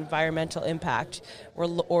making an environmental impact. We're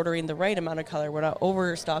ordering the right amount of color. We're not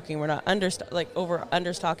overstocking. We're not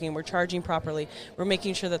understocking. We're charging properly. We're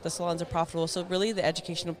making sure that the salons are profitable. So really, the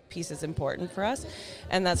educational piece is important for us,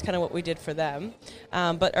 and that's kind of what we did for them.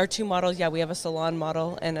 But our two models, we have a salon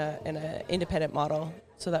model and a independent model,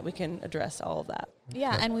 so that we can address all of that.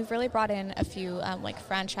 Yeah, and we've really brought in a few like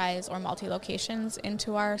franchise or multi-locations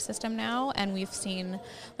into our system now, and we've seen,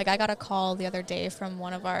 like, I got a call the other day from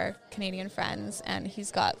one of our Canadian friends, and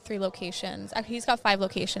he's got 3 locations. Actually, he's got 5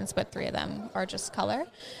 locations, but 3 of them are just color.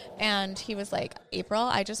 And he was like, "April,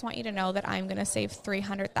 I just want you to know that I'm going to save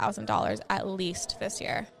 $300,000 at least this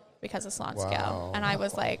year because of Salon Scale." And I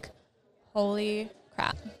was like, holy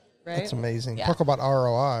crap. Right? That's amazing. Talk about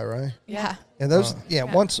ROI, right? Yeah. And those,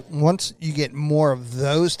 once you get more of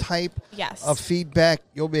those type of feedback,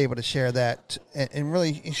 you'll be able to share that and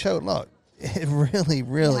really show, look, it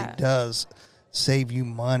really does save you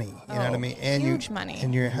money. You know what I mean? And huge money.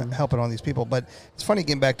 And you're helping all these people. But it's funny,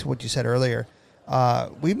 getting back to what you said earlier,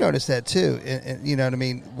 we've noticed that too. And you know what I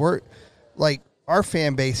mean? We're like, our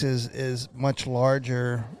fan base is much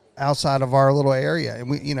larger outside of our little area, and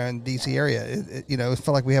we, in DC area, it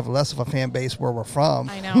feel like we have less of a fan base where we're from.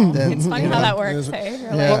 I know. It's funny how that works.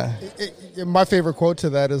 My favorite quote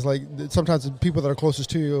to that is, like, sometimes the people that are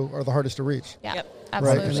closest to you are the hardest to reach. Yeah, yep.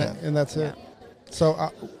 Absolutely. Right? And that's it. So,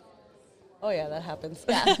 that happens.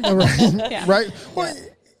 Right. Well,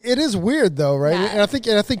 it is weird though, right? And I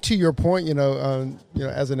think to your point,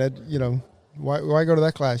 as an why go to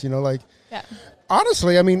that class?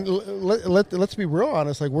 Honestly, I mean, let's be real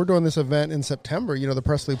honest. Like, we're doing this event in September, the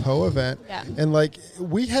Presley Poe event. Yeah. And, like,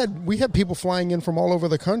 we had people flying in from all over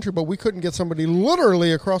the country, but we couldn't get somebody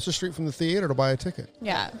literally across the street from the theater to buy a ticket.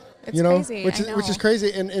 Yeah. It's crazy. Which is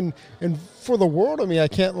crazy. And for the world, I mean, I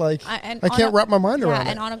can't wrap my mind around it.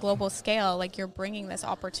 And on a global scale, like, you're bringing this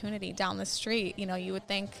opportunity down the street. You would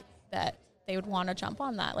think that they would want to jump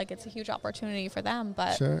on that. Like, it's a huge opportunity for them,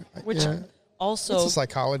 but also, it's a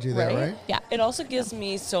psychology there, right? Yeah. It also gives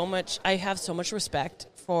me I have so much respect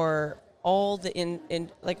for all the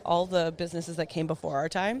all the businesses that came before our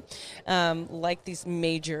time, like these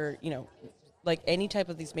major, like any type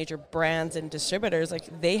of these major brands and distributors.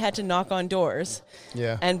 Like, they had to knock on doors,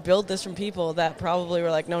 and build this from people that probably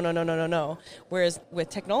were like, no. Whereas with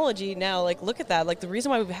technology now, like, look at that. Like, the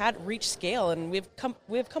reason why we've had reach scale, and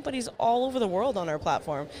we have companies all over the world on our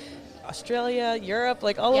platform. Australia, Europe,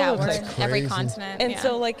 like all over the place. In every continent. And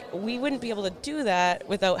so, like, we wouldn't be able to do that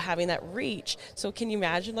without having that reach. So can you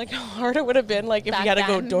imagine, like, how hard it would have been, like, if you had to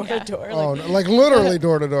go door to door? Like literally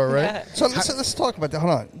door to door, right? Yeah. So let's talk about that.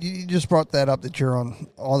 Hold on. You just brought that up, that you're on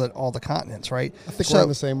all the continents, right? I think we're on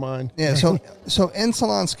the same mind. Yeah. So in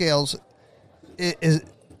Salon Scales,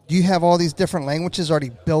 do you have all these different languages already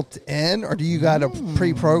built in, or do you got to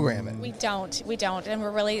pre-program it? We don't, and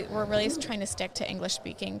we're really trying to stick to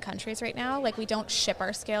English-speaking countries right now. Like, we don't ship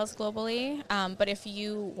our scales globally, but if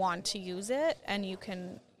you want to use it and you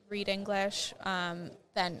can read English,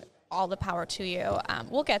 then all the power to you.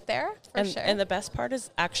 We'll get there for sure. And the best part is,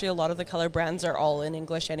 actually, a lot of the color brands are all in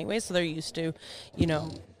English anyway, so they're used to,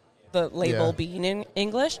 the label being in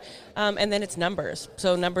English, and then it's numbers.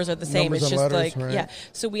 So numbers are the same. Numbers it's just letters, like right?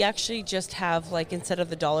 So we actually just have, like, instead of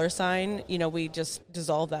the $sign, we just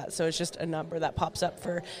dissolve that. So it's just a number that pops up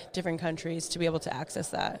for different countries to be able to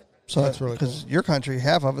access that. So that's really cool. Because your country,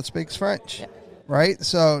 half of it speaks French, right?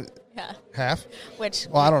 So Half? which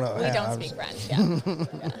Well, I don't know. we Yeah, don't speak French.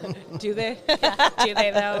 Yeah. Do they? Do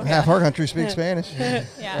they though? Half our country speaks Spanish. Yeah.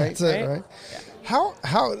 Right? That's it, right?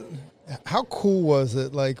 How cool was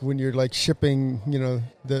it, like, when you're, like, shipping, you know,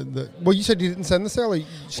 the well, you said you didn't send the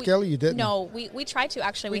scale, you didn't? No, we tried to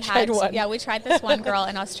actually. We tried one. Yeah, we tried this one girl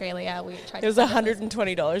in Australia. We tried. It was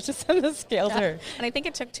 $120 to send the scale to her. And I think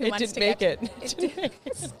it took 2 It months didn't to make get it. It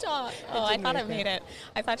didn't. Stop. Oh, I thought it made it.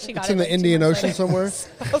 I thought she got It's it. in the like 2 Indian months Ocean later.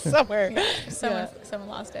 somewhere? Somewhere. Someone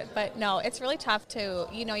lost it. But no, it's really tough to,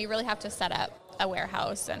 you know, you really have to set up a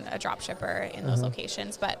warehouse and a drop shipper in those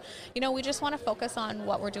locations. But, you know, we just want to focus on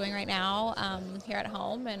what we're doing right now here at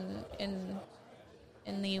home and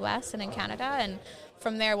in the U.S. and in Canada. And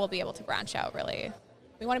from there, we'll be able to branch out, really.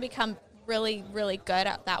 We want to become really, really good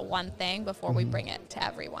at that one thing before we bring it to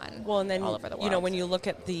everyone. Well, and then, all over the world. you know, when you look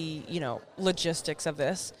at the, you know, logistics of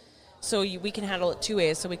this, so we can handle it two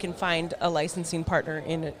ways. So we can find a licensing partner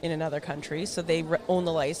in another country. So they own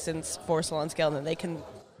the license for Salon Scale, and then they can.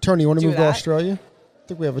 Tony, you want to Do move to that. Australia? I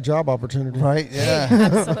think we have a job opportunity. Right? Yeah.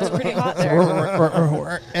 Absolutely. It's pretty hot there.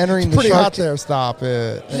 We're entering the Pretty Shark hot there. Stop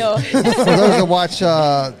it. No. For those that watch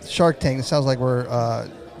Shark Tank, it sounds like we're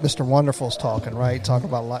Mr. Wonderful's talking, right? Talking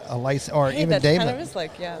about a license, or Hey, even that Damon. kind of is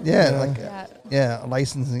like, yeah. A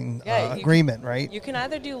licensing Yeah, agreement, right? You can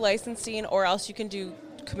either do licensing or else you can do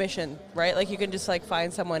commission, right? Like you can just like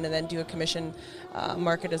find someone and then do a commission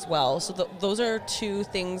market as well. So those are two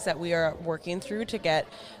things that we are working through to get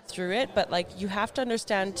through it. But like you have to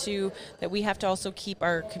understand too that we have to also keep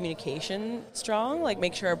our communication strong, like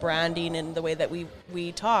make sure our branding and the way that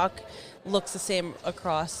we talk looks the same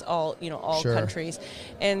across all Sure. countries.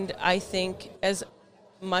 And I think as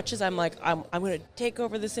much as I'm like, I'm going to take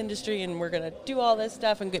over this industry and we're going to do all this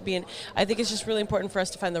stuff and I think it's just really important for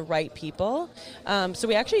us to find the right people. So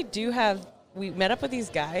we actually we met up with these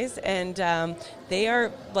guys and they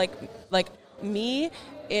are like me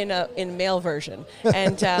in male version.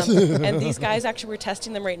 And and these guys actually, we're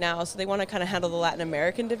testing them right now. So they want to kind of handle the Latin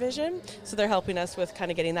American division. So they're helping us with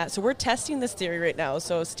kind of getting that. So we're testing this theory right now.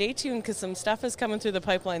 So stay tuned because some stuff is coming through the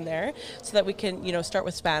pipeline there so that we can, you know, start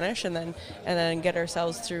with Spanish and then get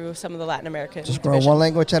ourselves through some of the Latin American Just grow division. one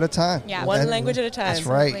language at a time. Yeah. One language at a time. That's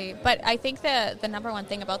right. Absolutely. But I think the number one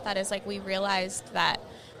thing about that is like we realized that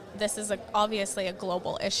this is obviously a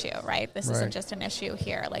global issue, right? This isn't just an issue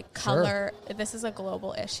here. Like color, this is a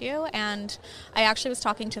global issue. And I actually was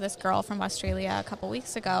talking to this girl from Australia a couple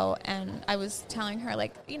weeks ago, and I was telling her,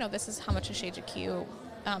 like, you know, this is how much a Shades of Q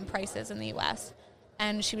price is in the U.S.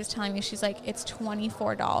 And she was telling me, she's like, it's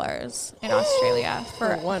 $24 in Australia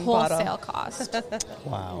for one wholesale bottle. cost.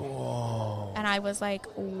 Wow. And I was like,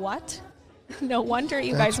 what? No wonder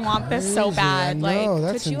you guys want this so bad. I know, Like,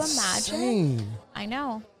 that's could you insane. imagine? I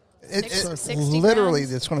know. It's 60 literally,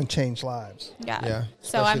 grams. it's going to change lives. Yeah. Yeah,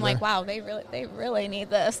 So especially I'm like, there. wow, they really need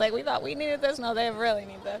this. Like we thought we needed this. No, they really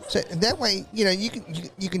need this. So that way, you know,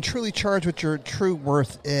 you can truly charge what your true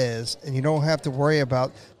worth is, and you don't have to worry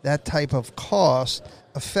about that type of cost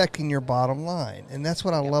affecting your bottom line. And that's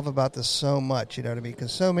what I love about this so much, you know what I mean?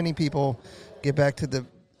 Because so many people get back to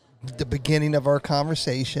the beginning of our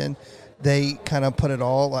conversation. They kind of put it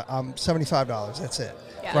all, $75, that's it,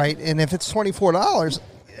 Yeah. right? And if it's $24,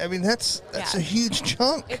 I mean, that's Yeah. a huge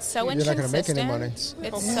chunk. It's so You're not inconsistent. gonna make any money.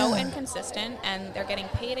 It's so inconsistent, and they're getting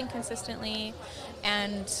paid inconsistently,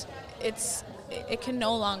 and it can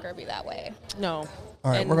no longer be that way. No.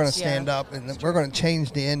 All right, And, we're going to yeah. stand up, and we're going to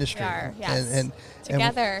change the industry. We are, yes. And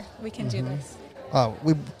Together, we can do this.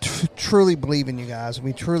 we truly believe in you guys.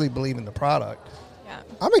 We truly believe in the product. Yeah.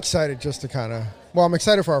 I'm excited just to kind of, I'm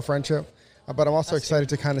excited for our friendship, but I'm also excited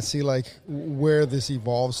to kind of see like where this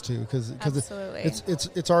evolves to, because Absolutely.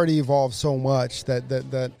 it's already evolved so much that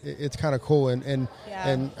it's kind of cool, and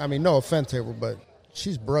I mean, no offense to her, but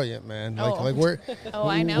she's brilliant, man. Like where Oh,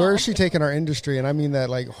 I know. where is she taking our industry? And I mean that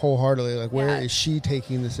like wholeheartedly. Like where is she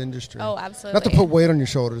taking this industry? Oh, absolutely. Not to put weight on your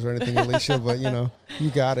shoulders or anything, Alicia, but you know, you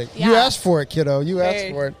got it. You Yeah. asked for it, kiddo. You asked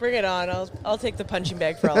Hey, for it. bring it on. I'll take the punching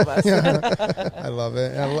bag for all of us. I love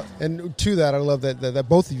it, and to that, I love that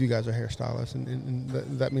both of you guys are hairstylists, and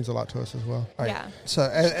that means a lot to us as well. All right. Yeah. So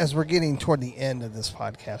as we're getting toward the end of this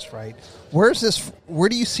podcast, right? Where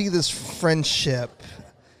do you see this friendship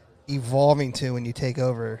evolving to when you take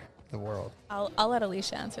over the world? I'll let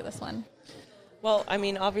Alicia answer this one. Well, I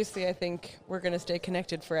mean, obviously, I think we're going to stay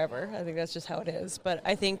connected forever. I think that's just how it is. But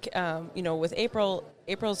I think, with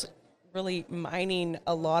April's really mining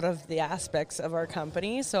a lot of the aspects of our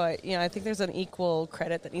company. So I think there's an equal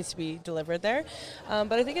credit that needs to be delivered there.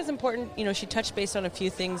 But I think it's important, she touched base on a few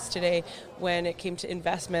things today when it came to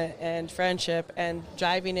investment and friendship and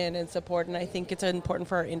diving in and support. And I think it's important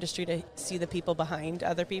for our industry to see the people behind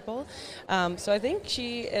other people. So I think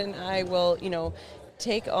she and I will,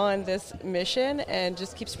 take on this mission and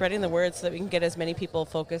just keep spreading the word so that we can get as many people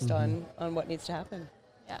focused on what needs to happen.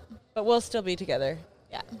 Yeah. But we'll still be together.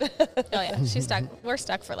 Yeah. Oh yeah. She's stuck. We're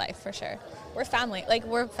stuck for life for sure. We're family. Like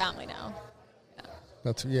we're family now. Yeah.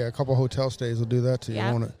 That's a couple hotel stays will do that to you,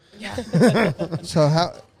 won't it? Yeah.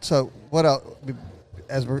 So what else?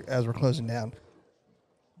 As we're closing down,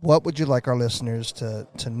 what would you like our listeners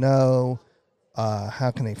to know? How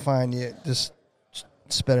can they find you? Just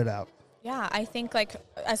spit it out. Yeah, I think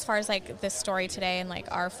as far as this story today and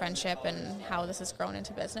our friendship and how this has grown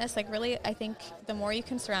into business, really I think the more you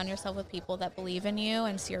can surround yourself with people that believe in you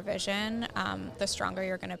and see your vision, the stronger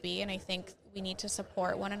you're going to be. And I think we need to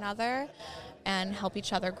support one another and help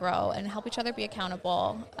each other grow and help each other be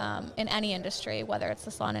accountable in any industry, whether it's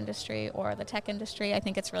the salon industry or the tech industry. I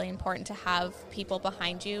think it's really important to have people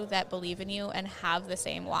behind you that believe in you and have the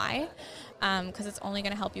same why, because it's only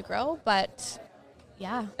going to help you grow. But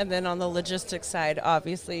yeah. And then on the logistics side,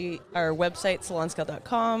 obviously, our website,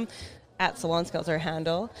 salonscale.com, @salonscale is our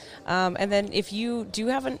handle. And then if you do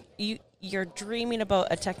have you're dreaming about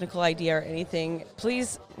a technical idea or anything,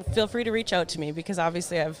 please feel free to reach out to me, because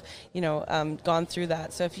obviously I've, gone through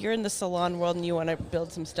that. So if you're in the salon world and you want to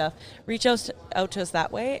build some stuff, reach out to us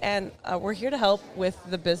that way. And we're here to help with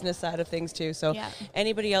the business side of things too. So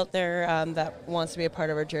anybody out there that wants to be a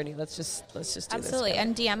part of our journey, let's just do this. Absolutely.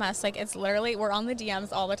 And DM us. It's literally, we're on the DMs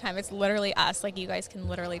all the time. It's literally us. You guys can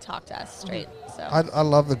literally talk to us straight. So I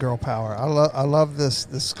love the girl power. I love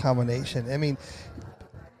this combination. I mean,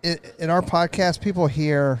 in our podcast, people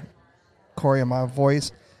hear Corey and my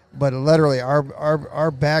voice, but literally our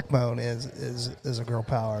backbone is a girl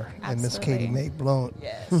power. Absolutely. And Miss Katie May Blown.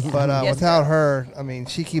 Yes. But without her,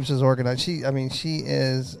 she keeps us organized. She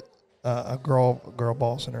is a girl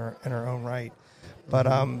boss in her own right. But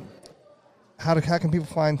how can people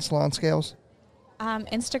find Salon Scales?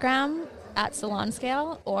 Instagram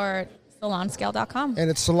 @salonscale or salonscale.com.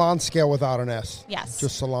 And it's Salon Scale without an S. Yes.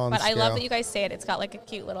 Just Salon But Scale. I love that you guys say it. It's got a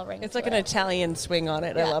cute little ring. It's like an Italian swing on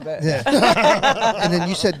it. Yeah. I love it. Yeah. And then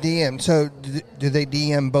you said DM. So do they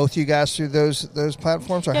DM both you guys through those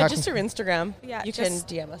platforms? Or just through Instagram. Yeah. You can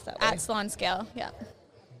DM us that way. @salonscale. Yeah.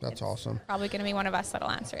 That's awesome. Probably going to be one of us that'll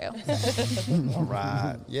answer you. All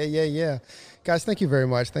right. Yeah. Guys, thank you very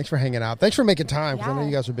much. Thanks for hanging out. Thanks for making time, because I know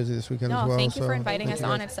you guys are busy this weekend as well. Thank you for inviting us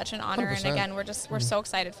on. It's such an honor. 100%. And again, we're so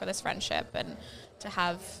excited for this friendship and to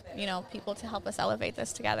have, people to help us elevate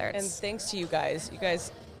this together. And thanks to you guys. You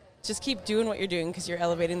guys just keep doing what you're doing, because you're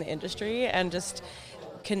elevating the industry and just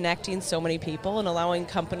connecting so many people and allowing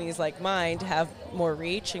companies like mine to have more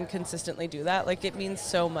reach and consistently do that. It means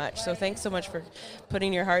so much. So thanks so much for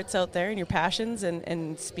putting your hearts out there and your passions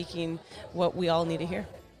and speaking what we all need to hear.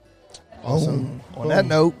 Awesome. On that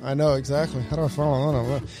note. I know, exactly. How do I follow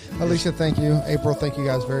on? Alicia, thank you. April, thank you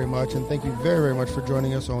guys very much. And thank you very, very much for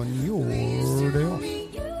joining us on your day off.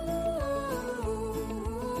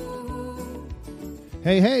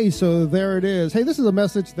 Hey, so there it is. Hey, this is a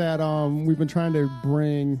message that we've been trying to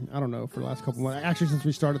bring, I don't know, for the last couple months, actually since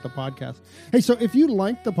we started the podcast. Hey, so if you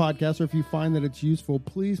like the podcast or if you find that it's useful,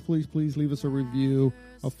 please leave us a review,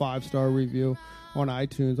 a 5-star review on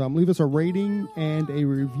iTunes. Leave us a rating and a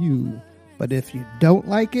review. But if you don't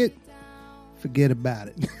like it, forget about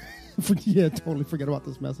it. Yeah, totally forget about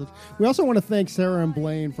this message. We also want to thank Sarah and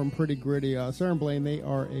Blaine from Pretty Gritty. Sarah and Blaine, they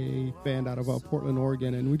are a band out of Portland,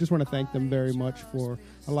 Oregon, and we just want to thank them very much for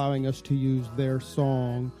allowing us to use their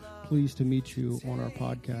song, Pleased to Meet You, on our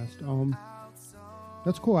podcast.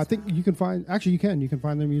 That's cool. I think you can find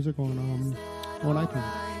their music on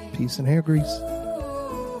iTunes. Peace and hair grease.